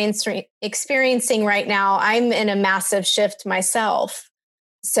experiencing right now, I'm in a massive shift myself.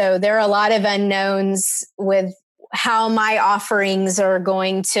 So there are a lot of unknowns with how my offerings are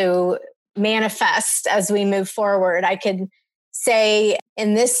going to manifest as we move forward. I could say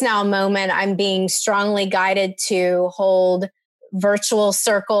in this now moment, I'm being strongly guided to hold virtual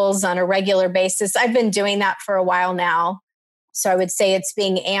circles on a regular basis. I've been doing that for a while now. So I would say it's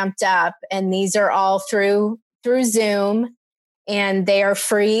being amped up, and these are all through Zoom, and they are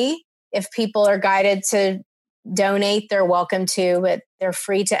free. If people are guided to donate, they're welcome to, but they're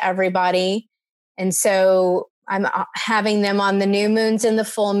free to everybody. And so I'm having them on the new moons and the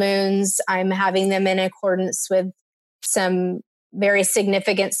full moons. I'm having them in accordance with some very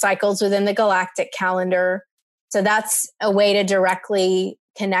significant cycles within the galactic calendar. So that's a way to directly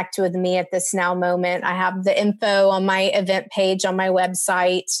connect with me at this now moment. I have the info on my event page on my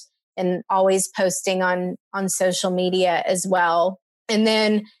website, and always posting on social media as well. And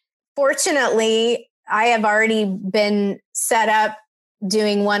then fortunately, I have already been set up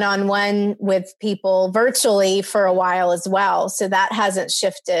doing one-on-one with people virtually for a while as well. So that hasn't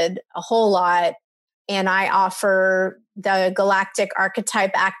shifted a whole lot. And I offer the galactic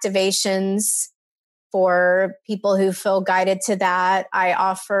archetype activations for people who feel guided to that. I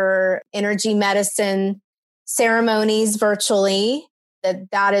offer energy medicine ceremonies virtually.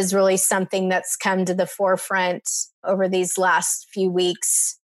 That is really something that's come to the forefront over these last few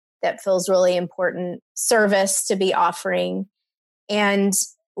weeks that feels really important service to be offering. And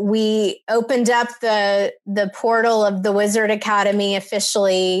we opened up the portal of the Wizard Academy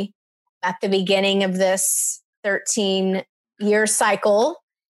officially at the beginning of this 13-year cycle.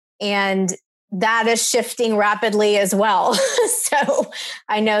 And that is shifting rapidly as well. So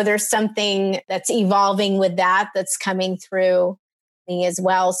I know there's something that's evolving with that's coming through me as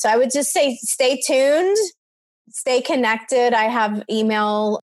well. So I would just say, stay tuned, stay connected. I have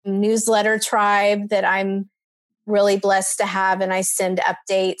email newsletter tribe that I'm really blessed to have, and I send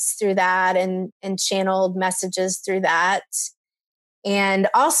updates through that and channeled messages through that. And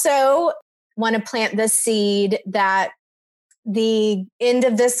also want to plant the seed that the end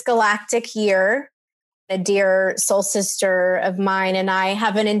of this galactic year, a dear soul sister of mine and I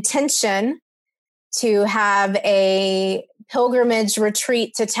have an intention to have a pilgrimage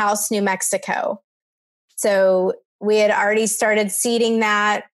retreat to Taos, New Mexico. So we had already started seeding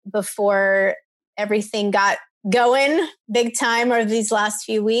that before everything got going big time over these last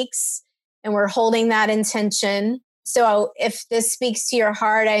few weeks. And we're holding that intention. So if this speaks to your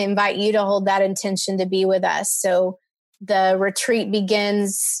heart, I invite you to hold that intention to be with us. So the retreat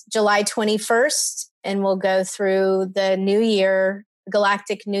begins July 21st and we'll go through the new year,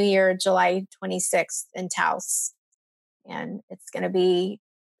 Galactic New Year, July 26th in Taos. And it's going to be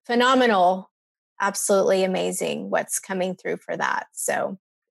phenomenal, absolutely amazing what's coming through for that. So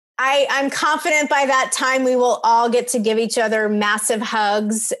I'm confident by that time we will all get to give each other massive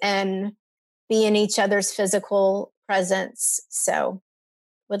hugs and be in each other's physical presence. So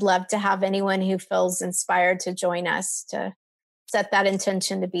would love to have anyone who feels inspired to join us to set that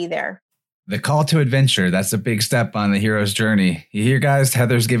intention to be there. The call to adventure. That's a big step on the hero's journey. You hear, guys?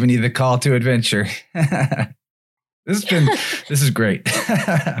 Heather's giving you the call to adventure. This is great.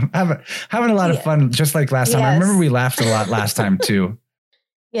 I'm having a lot of fun, just like last time. Yes. I remember we laughed a lot last time too.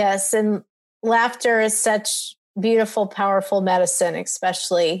 Yes. And laughter is such beautiful, powerful medicine,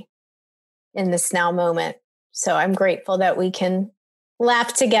 especially in this now moment. So I'm grateful that we can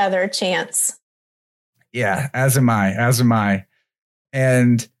laugh together, Chance. Yeah, as am I.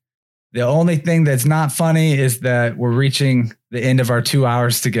 And the only thing that's not funny is that we're reaching the end of our 2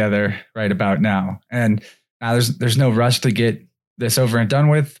 hours together right about now. And now there's no rush to get this over and done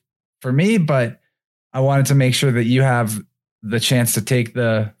with for me, but I wanted to make sure that you have the chance to take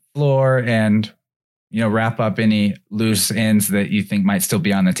the floor and, wrap up any loose ends that you think might still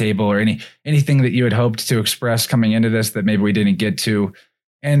be on the table, or anything that you had hoped to express coming into this that maybe we didn't get to.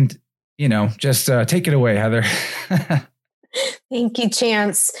 And, just take it away, Heather. Thank you,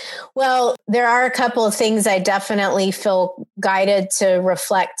 Chance. Well, there are a couple of things I definitely feel guided to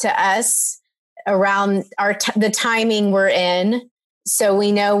reflect to us around the timing we're in. So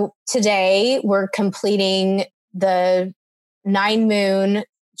we know today we're completing the 9-moon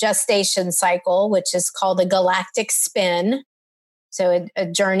gestation cycle, which is called a galactic spin. So a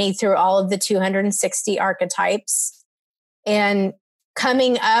journey through all of the 260 archetypes. And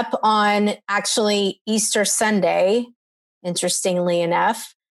coming up on actually Easter Sunday, interestingly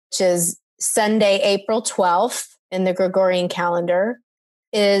enough, which is Sunday, April 12th in the Gregorian calendar,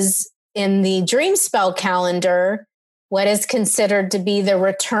 is in the dream spell calendar, what is considered to be the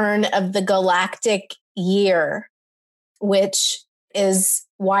return of the galactic year, which is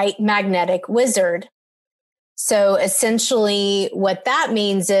white magnetic wizard. So essentially what that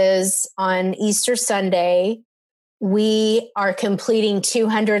means is on Easter Sunday, we are completing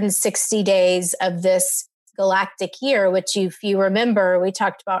 260 days of this galactic year, which if you remember, we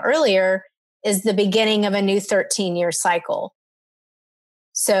talked about earlier, is the beginning of a new 13-year cycle.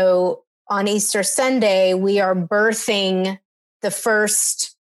 So on Easter Sunday, we are birthing the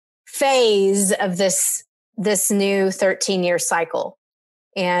first phase of this new 13-year cycle.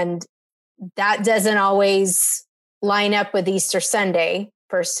 And that doesn't always line up with Easter Sunday,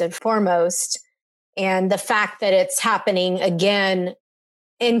 first and foremost. And the fact that it's happening again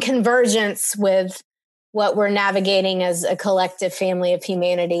in convergence with what we're navigating as a collective family of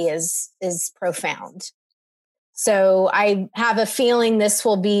humanity is profound. So I have a feeling this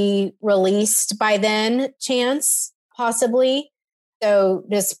will be released by then, Chance, possibly. So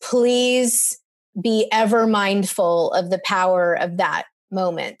just please be ever mindful of the power of that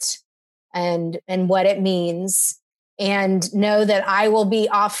moment and what it means. And know that I will be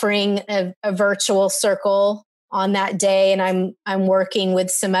offering a virtual circle on that day. And I'm working with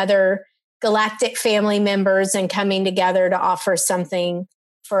some other galactic family members and coming together to offer something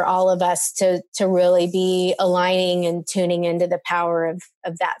for all of us to really be aligning and tuning into the power of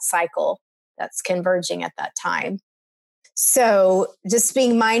that cycle that's converging at that time. So just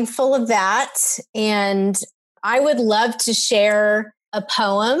being mindful of that. And I would love to share a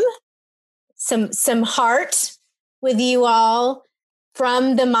poem, some heart with you all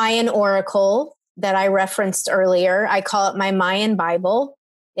from the Mayan Oracle that I referenced earlier. I call it my Mayan Bible.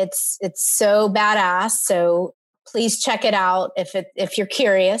 It's so badass. So please check it out if you're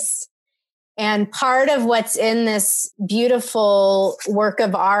curious. And part of what's in this beautiful work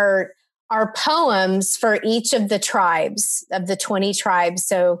of art are poems for each of the tribes, of the 20 tribes.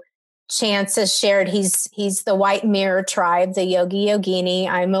 So Chance has shared he's the White Mirror tribe, the Yogi Yogini.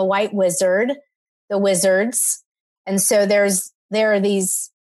 I'm a White Wizard, the Wizards. And so there are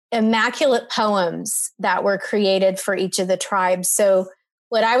these immaculate poems that were created for each of the tribes. So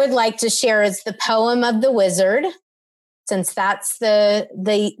what I would like to share is the poem of the wizard, since that's the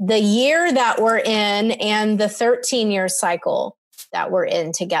year that we're in and the 13-year cycle that we're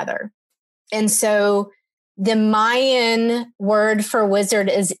in together. And so the Mayan word for wizard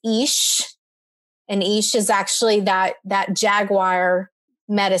is Ish, and Ish is actually that jaguar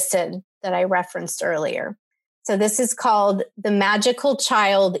medicine that I referenced earlier. So this is called the magical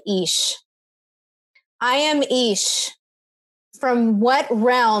child Ish. I am Ish. From what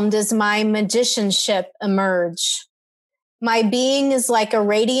realm does my magicianship emerge? My being is like a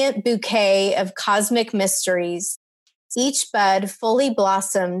radiant bouquet of cosmic mysteries, each bud fully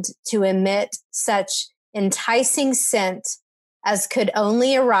blossomed to emit such enticing scent as could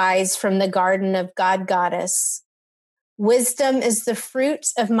only arise from the garden of God Goddess. Wisdom is the fruit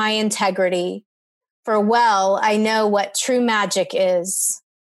of my integrity, for well I know what true magic is.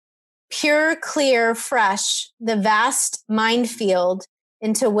 Pure, clear, fresh, the vast minefield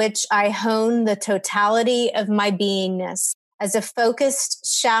into which I hone the totality of my beingness as a focused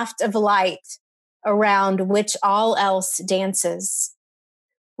shaft of light around which all else dances.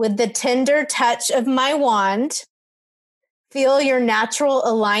 With the tender touch of my wand, feel your natural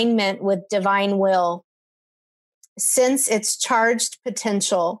alignment with divine will. Sense its charged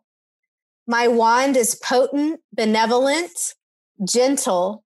potential. My wand is potent, benevolent,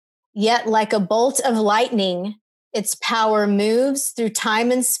 gentle, yet like a bolt of lightning, its power moves through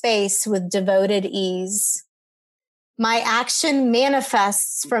time and space with devoted ease. My action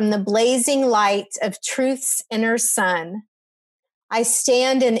manifests from the blazing light of truth's inner sun. I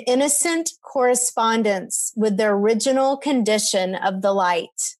stand in innocent correspondence with the original condition of the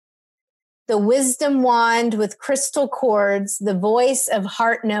light. The wisdom wand with crystal cords, the voice of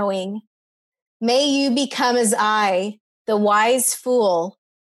heart knowing. May you become as I, the wise fool,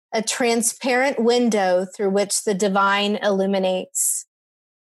 a transparent window through which the divine illuminates.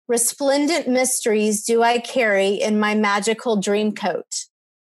 Resplendent mysteries do I carry in my magical dream coat.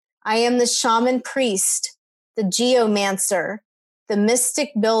 I am the shaman priest, the geomancer, the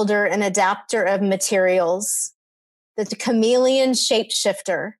mystic builder and adapter of materials, the chameleon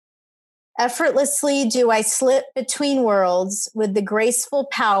shapeshifter. Effortlessly do I slip between worlds with the graceful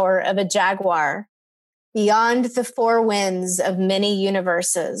power of a jaguar, beyond the four winds of many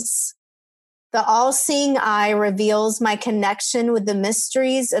universes. The all-seeing eye reveals my connection with the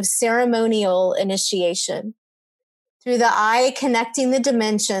mysteries of ceremonial initiation. Through the eye connecting the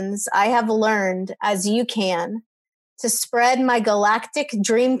dimensions, I have learned, as you can, to spread my galactic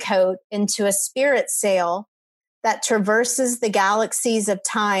dreamcoat into a spirit sail that traverses the galaxies of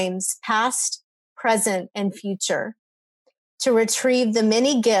times past, present, and future, to retrieve the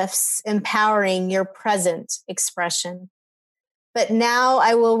many gifts empowering your present expression. But now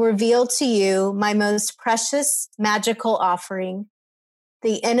I will reveal to you my most precious magical offering,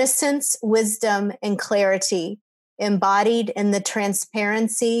 the innocence, wisdom, and clarity embodied in the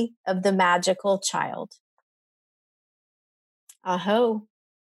transparency of the magical child. Aho.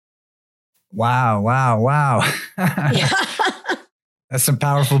 Wow, wow, wow. Yeah. That's some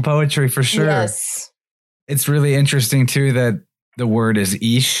powerful poetry for sure. Yes. It's really interesting too that the word is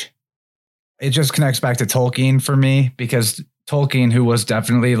Ish. It just connects back to Tolkien for me, because Tolkien, who was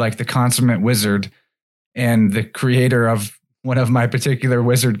definitely like the consummate wizard and the creator of one of my particular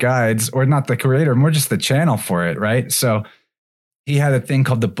wizard guides, or not the creator, more just the channel for it, right? So he had a thing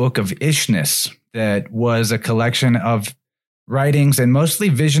called the Book of Ishness that was a collection of writings and mostly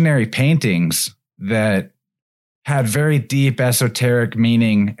visionary paintings that had very deep esoteric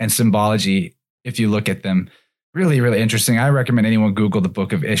meaning and symbology if you look at them. Really, really interesting. I recommend anyone Google the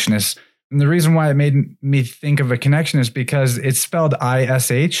Book of Ishness. And the reason why it made me think of a connection is because it's spelled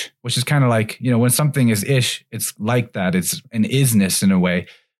ISH, which is kind of like, when something is ish, it's like that. It's an isness in a way.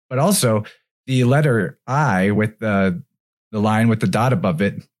 But also the letter I with the line with the dot above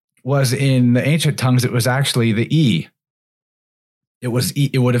it was in the ancient tongues, it was actually the E. It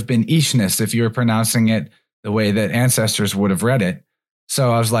would have been Ishness if you were pronouncing it the way that ancestors would have read it.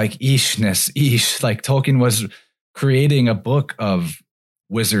 So I was like, Ishness, Ish, like Tolkien was creating a book of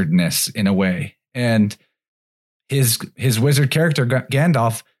wizardness in a way. And his wizard character,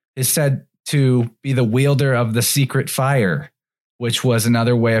 Gandalf, is said to be the wielder of the secret fire, which was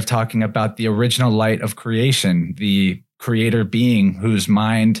another way of talking about the original light of creation, the creator being whose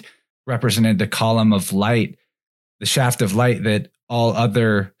mind represented the column of light, the shaft of light that all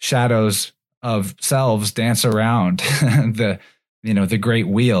other shadows of selves dance around, the great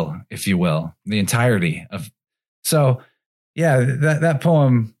wheel, if you will, the entirety of. So yeah, that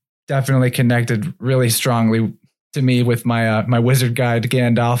poem definitely connected really strongly to me with my my wizard guide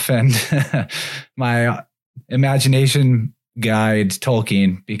Gandalf and my imagination guide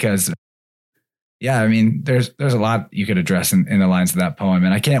Tolkien, because yeah, I mean, there's a lot you could address in the lines of that poem,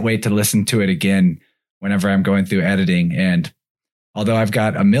 and I can't wait to listen to it again whenever I'm going through editing. And although I've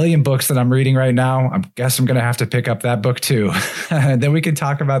got a million books that I'm reading right now, I guess I'm going to have to pick up that book too. Then we can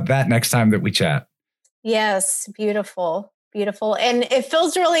talk about that next time that we chat. Yes, beautiful. Beautiful. And it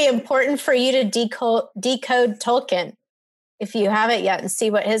feels really important for you to decode Tolkien if you haven't yet and see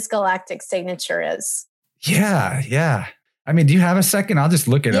what his galactic signature is. Yeah. I mean, do you have a second? I'll just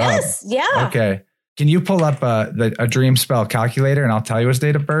look it up. Yes. Yeah. Okay. Can you pull up a dream spell calculator and I'll tell you his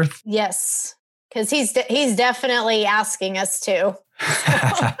date of birth? Yes. Because he's definitely asking us to.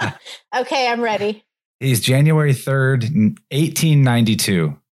 Okay, I'm ready. He's January 3rd,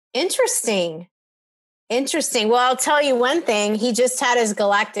 1892. Interesting. Well, I'll tell you one thing. He just had his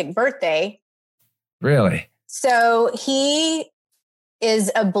galactic birthday. Really? So he is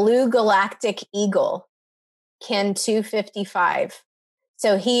a blue galactic eagle, kin 255.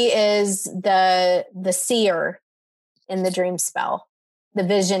 So he is the seer in the dream spell, the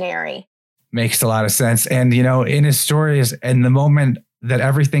visionary. Makes a lot of sense. And, in his stories, in the moment that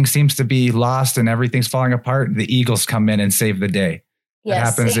everything seems to be lost and everything's falling apart, the eagles come in and save the day. Yes,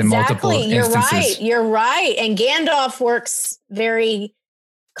 it happens in multiple instances. You're right. And Gandalf works very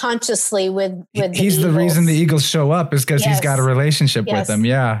consciously with he's the reason the eagles show up is because he's got a relationship with them.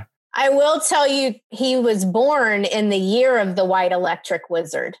 Yeah. I will tell you, he was born in the year of the white electric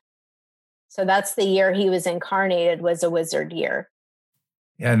wizard. So that's the year he was incarnated, was a wizard year.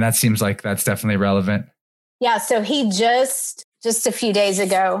 Yeah, and that seems like that's definitely relevant. Yeah, so he just a few days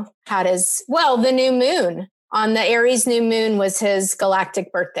ago had the new moon. On the Aries new moon was his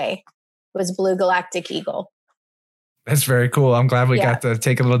galactic birthday, was Blue Galactic Eagle. That's very cool. I'm glad we got to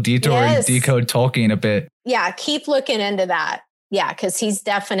take a little detour and decode Tolkien a bit. Yeah, keep looking into that. Yeah, because he's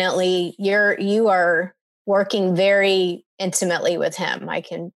definitely, you are working very intimately with him. I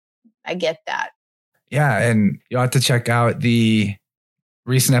get that. Yeah, and you'll have to check out the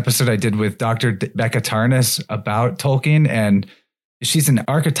recent episode I did with Dr. Becca Tarnas about Tolkien, and she's an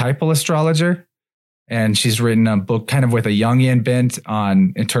archetypal astrologer. And she's written a book kind of with a Jungian bent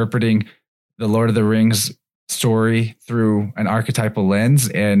on interpreting the Lord of the Rings story through an archetypal lens.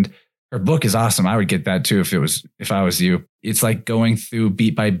 And her book is awesome. I would get that too if I was you. It's like going through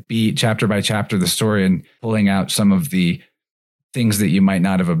beat by beat, chapter by chapter, the story and pulling out some of the things that you might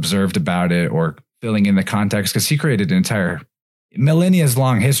not have observed about it or filling in the context because he created an entire millennia's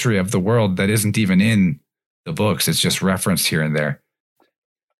long history of the world that isn't even in the books. It's just referenced here and there.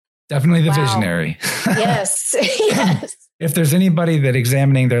 Definitely the visionary. Yes. Yes. If there's anybody that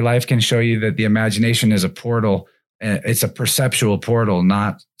examining their life can show you that the imagination is a portal, it's a perceptual portal,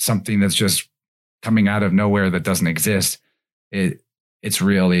 not something that's just coming out of nowhere that doesn't exist. It's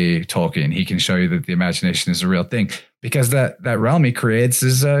really Tolkien. He can show you that the imagination is a real thing because that realm he creates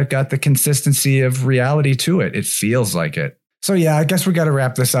is got the consistency of reality to it. It feels like it. So yeah, I guess we got to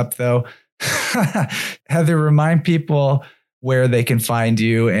wrap this up though. Heather, remind people where they can find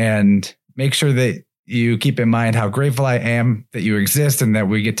you and make sure that you keep in mind how grateful I am that you exist and that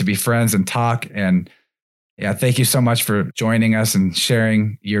we get to be friends and talk. And yeah, thank you so much for joining us and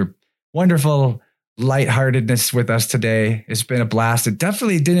sharing your wonderful lightheartedness with us today. It's been a blast. It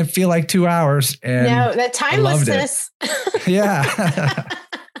definitely didn't feel like 2 hours. And no, that timelessness. Yeah.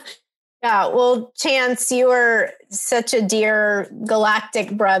 Yeah. Well, Chance, you are such a dear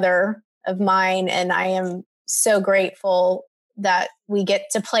galactic brother of mine. And I am so grateful that we get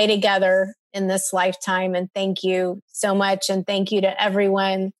to play together in this lifetime. And thank you so much. And thank you to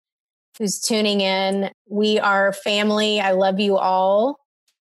everyone who's tuning in. We are family. I love you all.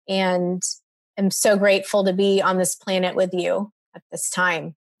 And I'm so grateful to be on this planet with you at this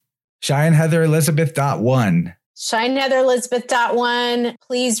time. ShineHeatherElizabeth.1. ShineHeatherElizabeth.1.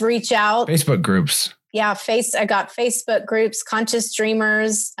 Please reach out. Facebook groups. Yeah, I got Facebook groups, Conscious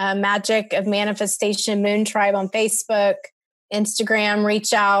Dreamers, Magic of Manifestation, Moon Tribe on Facebook, Instagram,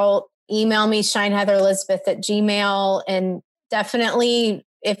 reach out, email me, shineheatherelizabeth@gmail. And definitely,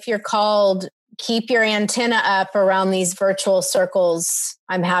 if you're called, keep your antenna up around these virtual circles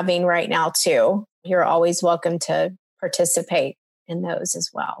I'm having right now too. You're always welcome to participate in those as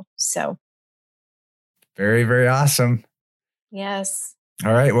well. So. Very, very awesome. Yes.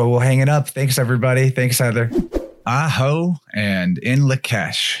 All right. Well, we'll hang it up. Thanks, everybody. Thanks, Heather. Aho and in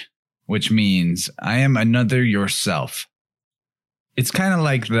Lakesh, which means I am another yourself. It's kind of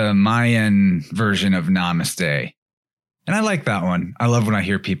like the Mayan version of Namaste. And I like that one. I love when I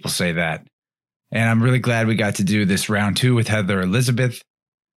hear people say that. And I'm really glad we got to do this round 2 with Heather Elizabeth.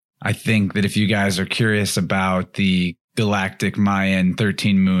 I think that if you guys are curious about the Galactic Mayan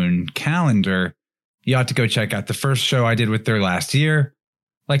 13 moon calendar, you ought to go check out the first show I did with her last year.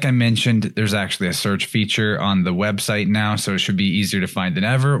 Like I mentioned, there's actually a search feature on the website now, so it should be easier to find than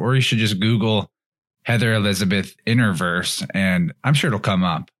ever. Or you should just Google Heather Elizabeth Innerverse, and I'm sure it'll come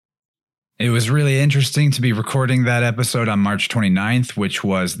up. It was really interesting to be recording that episode on March 29th, which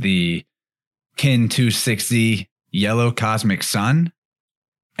was the Kin 260 Yellow Cosmic Sun.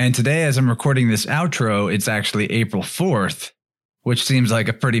 And today, as I'm recording this outro, it's actually April 4th, which seems like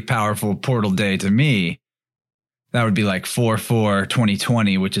a pretty powerful portal day to me. That would be like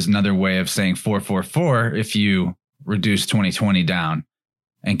 4/4/2020, which is another way of saying 444 if you reduce 2020 down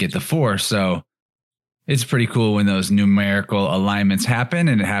and get the 4. So it's pretty cool when those numerical alignments happen,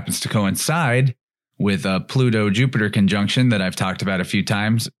 and it happens to coincide with a Pluto-Jupiter conjunction that I've talked about a few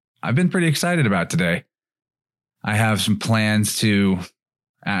times. I've been pretty excited about today. I have some plans to,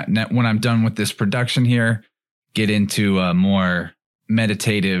 when I'm done with this production here, get into a more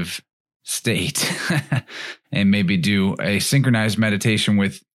meditative state and maybe do a synchronized meditation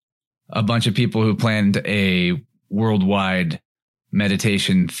with a bunch of people who planned a worldwide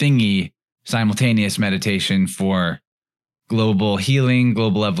meditation thingy, simultaneous meditation for global healing,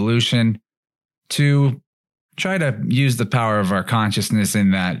 global evolution, to try to use the power of our consciousness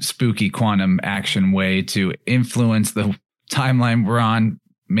in that spooky quantum action way to influence the timeline we're on,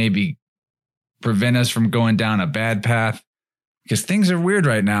 maybe prevent us from going down a bad path, because things are weird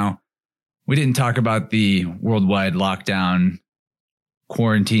right now. We didn't talk about the worldwide lockdown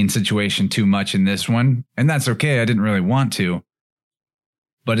quarantine situation too much in this one, and that's okay. I didn't really want to.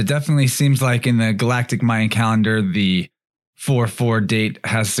 But it definitely seems like in the Galactic Mayan calendar, the 4/4 date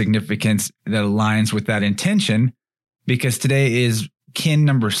has significance that aligns with that intention, because today is kin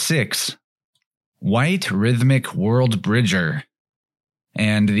number 6, White Rhythmic World Bridger.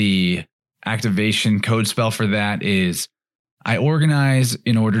 And the activation code spell for that is I organize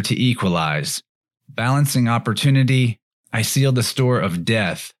in order to equalize. Balancing opportunity, I seal the store of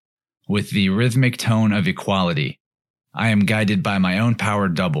death with the rhythmic tone of equality. I am guided by my own power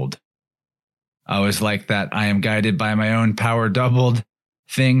doubled. I always like that I am guided by my own power doubled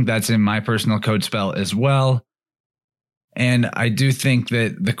thing. That's in my personal code spell as well. And I do think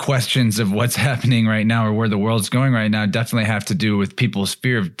that the questions of what's happening right now or where the world's going right now definitely have to do with people's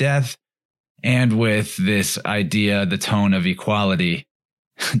fear of death and with this idea, the tone of equality,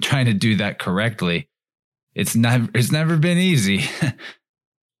 trying to do that correctly. It's never been easy.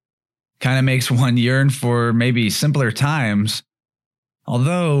 kind of makes one yearn for maybe simpler times.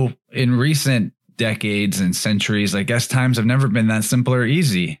 Although in recent decades and centuries, I guess times have never been that simple or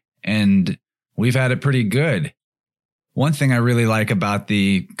easy, and we've had it pretty good. One thing I really like about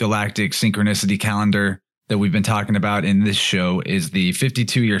the galactic synchronicity calendar that we've been talking about in this show is the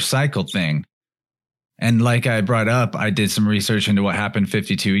 52-year cycle thing. And like I brought up, I did some research into what happened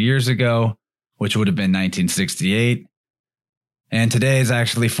 52 years ago, which would have been 1968. And today is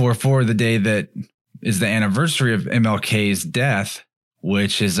actually 4/4, the day that is the anniversary of MLK's death,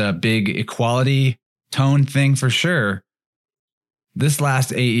 which is a big equality tone thing for sure. This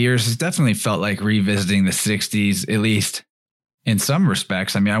last 8 years has definitely felt like revisiting the 60s, at least in some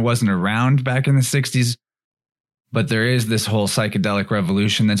respects. I mean, I wasn't around back in the 60s, but there is this whole psychedelic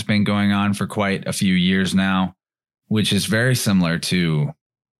revolution that's been going on for quite a few years now, which is very similar to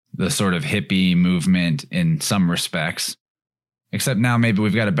the sort of hippie movement in some respects. Except now maybe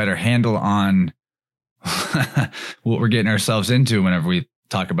we've got a better handle on what we're getting ourselves into whenever we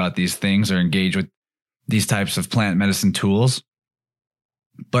talk about these things or engage with these types of plant medicine tools.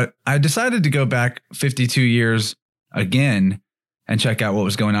 But I decided to go back 52 years again and check out what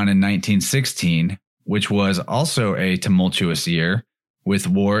was going on in 1916, which was also a tumultuous year with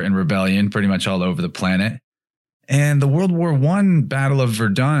war and rebellion pretty much all over the planet. And the World War I Battle of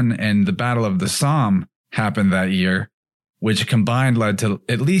Verdun and the Battle of the Somme happened that year, which combined led to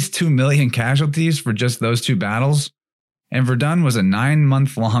at least 2 million casualties for just those two battles. And Verdun was a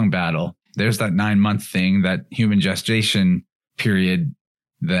 9-month-long battle. There's that 9-month thing, that human gestation period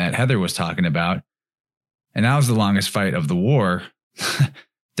that Heather was talking about. And that was the longest fight of the war.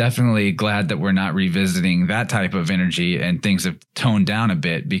 Definitely glad that we're not revisiting that type of energy and things have toned down a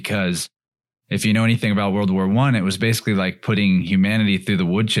bit, because if you know anything about World War I, it was basically like putting humanity through the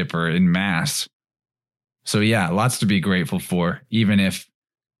wood chipper in mass. So yeah, lots to be grateful for, even if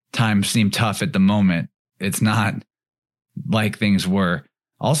times seem tough at the moment. It's not like things were.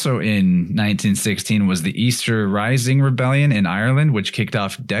 Also in 1916 was the Easter Rising Rebellion in Ireland, which kicked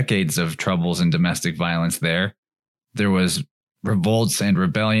off decades of troubles and domestic violence there. There was revolts and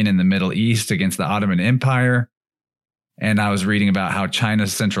rebellion in the Middle East against the Ottoman Empire. And I was reading about how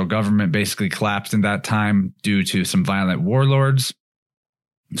China's central government basically collapsed in that time due to some violent warlords.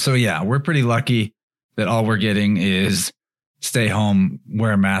 So yeah, we're pretty lucky that all we're getting is stay home,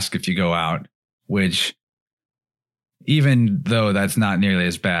 wear a mask if you go out, which, even though that's not nearly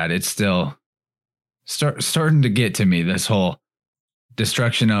as bad, it's still starting to get to me, this whole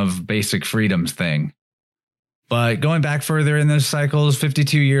destruction of basic freedoms thing. But going back further in those cycles,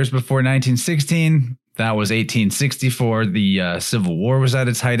 52 years before 1916, that was 1864. The Civil War was at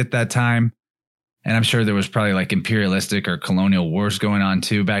its height at that time. And I'm sure there was probably like imperialistic or colonial wars going on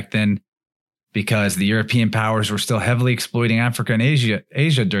too back then, because the European powers were still heavily exploiting Africa and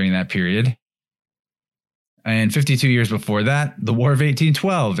Asia during that period. And 52 years before that, the War of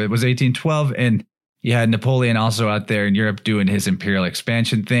 1812. It was 1812, and you had Napoleon also out there in Europe doing his imperial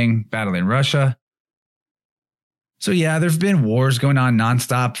expansion thing, battling Russia. So yeah, there've been wars going on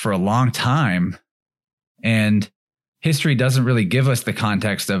nonstop for a long time. And history doesn't really give us the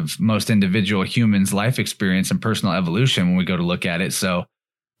context of most individual humans' life experience and personal evolution when we go to look at it. So,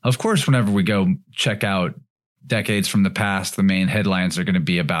 of course, whenever we go check out decades from the past, the main headlines are going to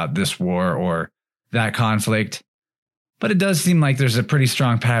be about this war or that conflict. But it does seem like there's a pretty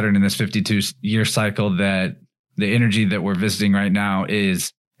strong pattern in this 52-year cycle that the energy that we're visiting right now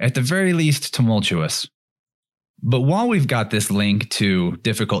is, at the very least, tumultuous. But while we've got this link to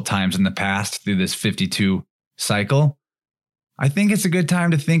difficult times in the past through this 52 cycle, I think it's a good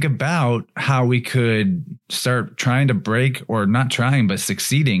time to think about how we could start trying to break, or not trying, but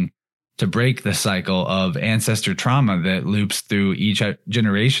succeeding to break the cycle of ancestor trauma that loops through each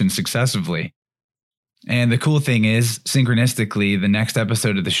generation successively. And the cool thing is, synchronistically, the next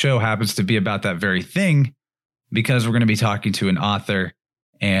episode of the show happens to be about that very thing, because we're going to be talking to an author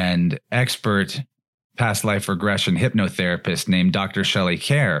and expert past life regression hypnotherapist named Dr. Shelley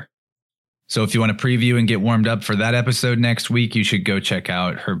Kerr. So if you want to preview and get warmed up for that episode next week, you should go check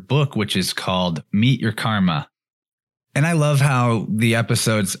out her book, which is called Meet Your Karma. And I love how the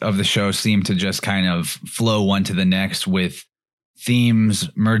episodes of the show seem to just kind of flow one to the next, with themes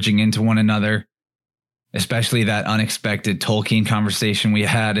merging into one another. Especially that unexpected Tolkien conversation we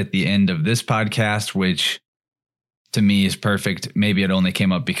had at the end of this podcast, which to me is perfect. Maybe it only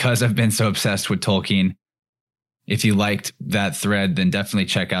came up because I've been so obsessed with Tolkien. If you liked that thread, then definitely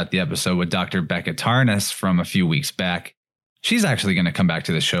check out the episode with Dr. Becca Tarnas from a few weeks back. She's actually going to come back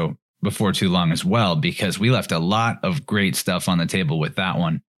to the show before too long as well, because we left a lot of great stuff on the table with that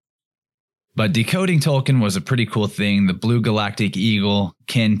one. But decoding Tolkien was a pretty cool thing. The Blue Galactic Eagle,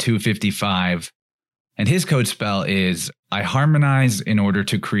 Kin 255. And his code spell is, I harmonize in order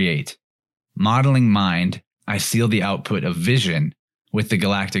to create. Modeling mind, I seal the output of vision with the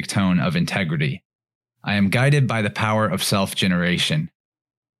galactic tone of integrity. I am guided by the power of self-generation.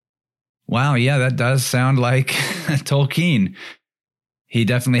 Wow, yeah, that does sound like Tolkien. He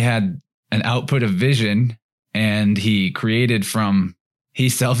definitely had an output of vision, and he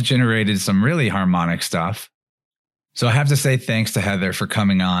self-generated some really harmonic stuff. So I have to say thanks to Heather for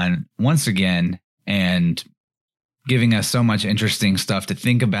coming on once again and giving us so much interesting stuff to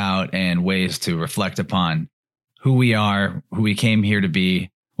think about and ways to reflect upon who we are, who we came here to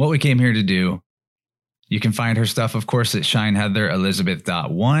be, what we came here to do. You can find her stuff, of course, at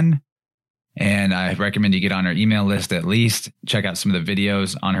shineheatherelizabeth.one. And I recommend you get on her email list at least. Check out some of the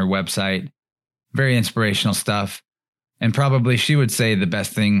videos on her website. Very inspirational stuff. And probably she would say the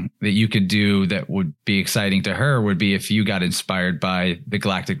best thing that you could do that would be exciting to her would be if you got inspired by the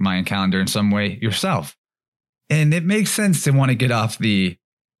Galactic Mayan calendar in some way yourself. And it makes sense to want to get off the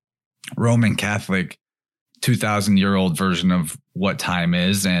Roman Catholic 2,000-year-old version of what time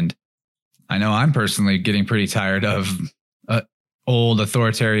is. And I know I'm personally getting pretty tired of old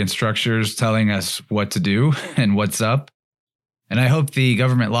authoritarian structures telling us what to do and what's up. And I hope the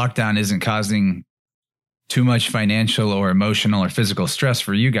government lockdown isn't causing too much financial or emotional or physical stress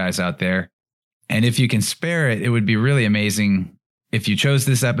for you guys out there. And if you can spare it, it would be really amazing if you chose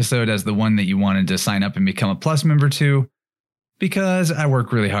this episode as the one that you wanted to sign up and become a Plus member to, because I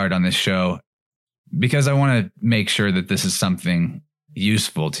work really hard on this show, because I want to make sure that this is something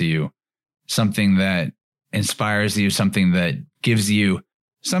useful to you, something that inspires you, something that gives you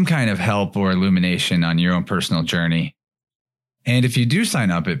some kind of help or illumination on your own personal journey. And if you do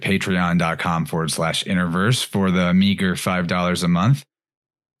sign up at patreon.com/Innerverse for the meager $5 a month,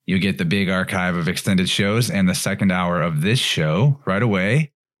 you get the big archive of extended shows and the second hour of this show right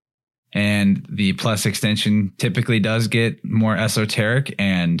away. And the Plus extension typically does get more esoteric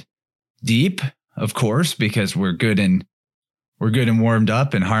and deep, of course, because we're good and warmed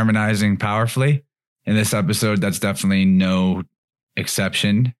up and harmonizing powerfully. In this episode, that's definitely no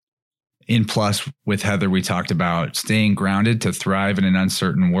exception. In Plus with Heather, we talked about staying grounded to thrive in an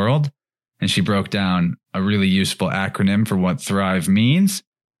uncertain world. And she broke down a really useful acronym for what thrive means.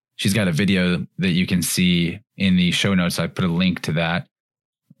 She's got a video that you can see in the show notes. I put a link to that.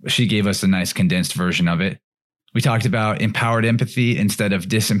 She gave us a nice condensed version of it. We talked about empowered empathy instead of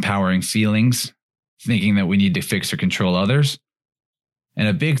disempowering feelings, thinking that we need to fix or control others. And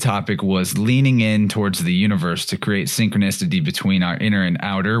a big topic was leaning in towards the universe to create synchronicity between our inner and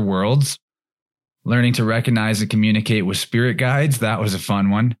outer worlds. Learning to recognize and communicate with spirit guides. That was a fun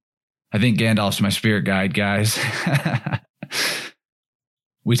one. I think Gandalf's my spirit guide, guys.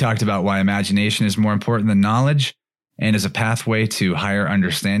 We talked about why imagination is more important than knowledge and is a pathway to higher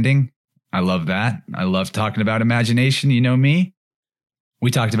understanding. I love that. I love talking about imagination. You know me.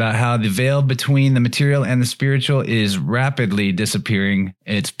 We talked about how the veil between the material and the spiritual is rapidly disappearing.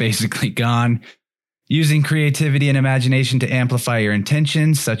 It's basically gone. Using creativity and imagination to amplify your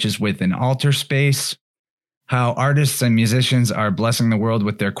intentions, such as with an altar space. How artists and musicians are blessing the world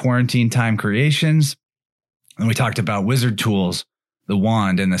with their quarantine time creations. And we talked about wizard tools, the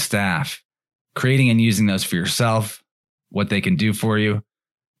wand and the staff. Creating and using those for yourself, what they can do for you.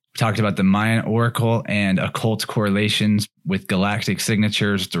 We talked about the Mayan oracle and occult correlations with galactic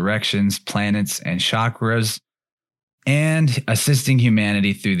signatures, directions, planets, and chakras, and assisting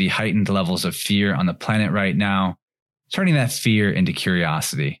humanity through the heightened levels of fear on the planet right now, turning that fear into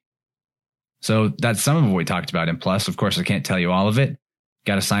curiosity. So that's some of what we talked about in Plus. Of course, I can't tell you all of it.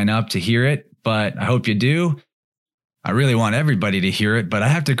 Got to sign up to hear it, but I hope you do. I really want everybody to hear it, but I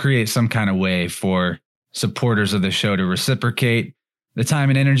have to create some kind of way for supporters of the show to reciprocate the time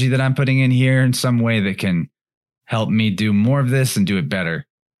and energy that I'm putting in here in some way that can help me do more of this and do it better.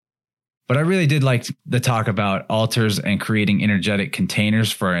 But I really did like the talk about altars and creating energetic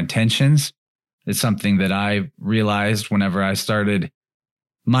containers for our intentions. It's something that I realized whenever I started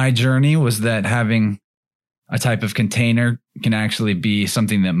my journey, was that having a type of container can actually be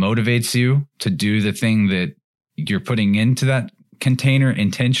something that motivates you to do the thing that you're putting into that container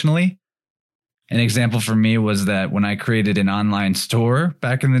intentionally. An example for me was that when I created an online store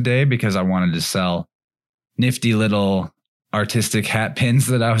back in the day, because I wanted to sell nifty little artistic hat pins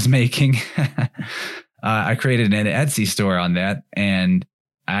that I was making, I created an Etsy store on that, and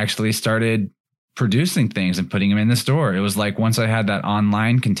I actually started producing things and putting them in the store. It was like once I had that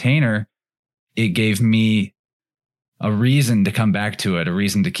online container, it gave me a reason to come back to it, a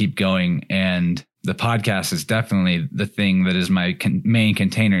reason to keep going. And the podcast is definitely the thing that is my main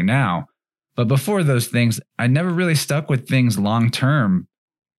container now. But before those things, I never really stuck with things long term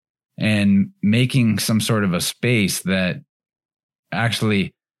and making some sort of a space that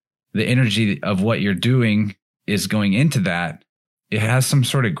actually the energy of what you're doing is going into that. It has some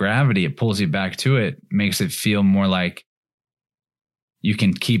sort of gravity. It pulls you back to it, makes it feel more like you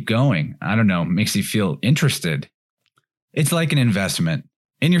can keep going. I don't know, makes you feel interested. It's like an investment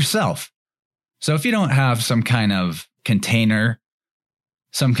in yourself. So if you don't have some kind of container,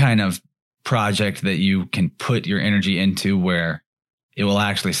 some kind of project that you can put your energy into where it will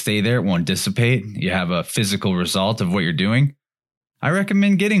actually stay there, it won't dissipate, you have a physical result of what you're doing, I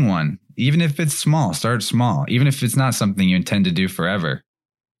recommend getting one. Even if it's small, start small. Even if it's not something you intend to do forever.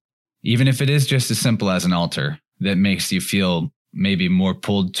 Even if it is just as simple as an altar that makes you feel maybe more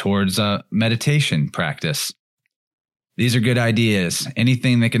pulled towards a meditation practice. These are good ideas.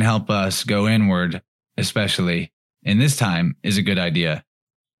 Anything that can help us go inward, especially in this time, is a good idea.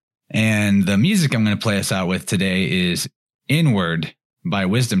 And the music I'm going to play us out with today is Inward by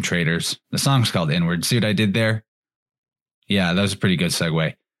Wisdom Traders. The song's called Inward. See what I did there? Yeah, that was a pretty good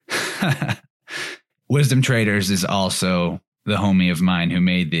segue. Wisdom Traders is also the homie of mine who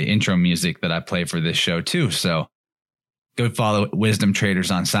made the intro music that I play for this show too. So go follow Wisdom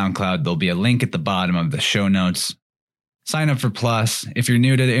Traders on SoundCloud. There'll be a link at the bottom of the show notes. Sign up for Plus. If you're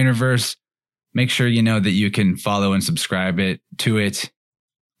new to the Innerverse, make sure you know that you can follow and subscribe to it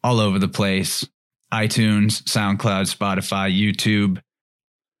all over the place. iTunes, SoundCloud, Spotify, YouTube.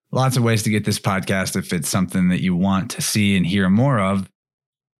 Lots of ways to get this podcast if it's something that you want to see and hear more of.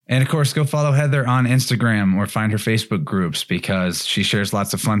 And of course, go follow Heather on Instagram or find her Facebook groups because she shares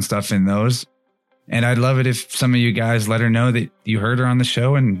lots of fun stuff in those. And I'd love it if some of you guys let her know that you heard her on the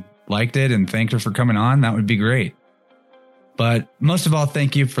show and liked it and thanked her for coming on. That would be great. But most of all,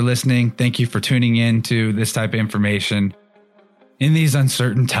 thank you for listening. Thank you for tuning in to this type of information. In these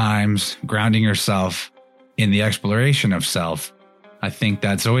uncertain times, grounding yourself in the exploration of self, I think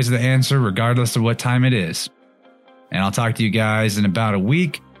that's always the answer, regardless of what time it is. And I'll talk to you guys in about a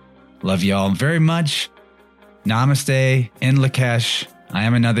week. Love you all very much. Namaste in Lakesh. I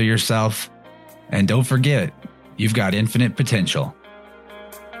am another yourself. And don't forget, you've got infinite potential.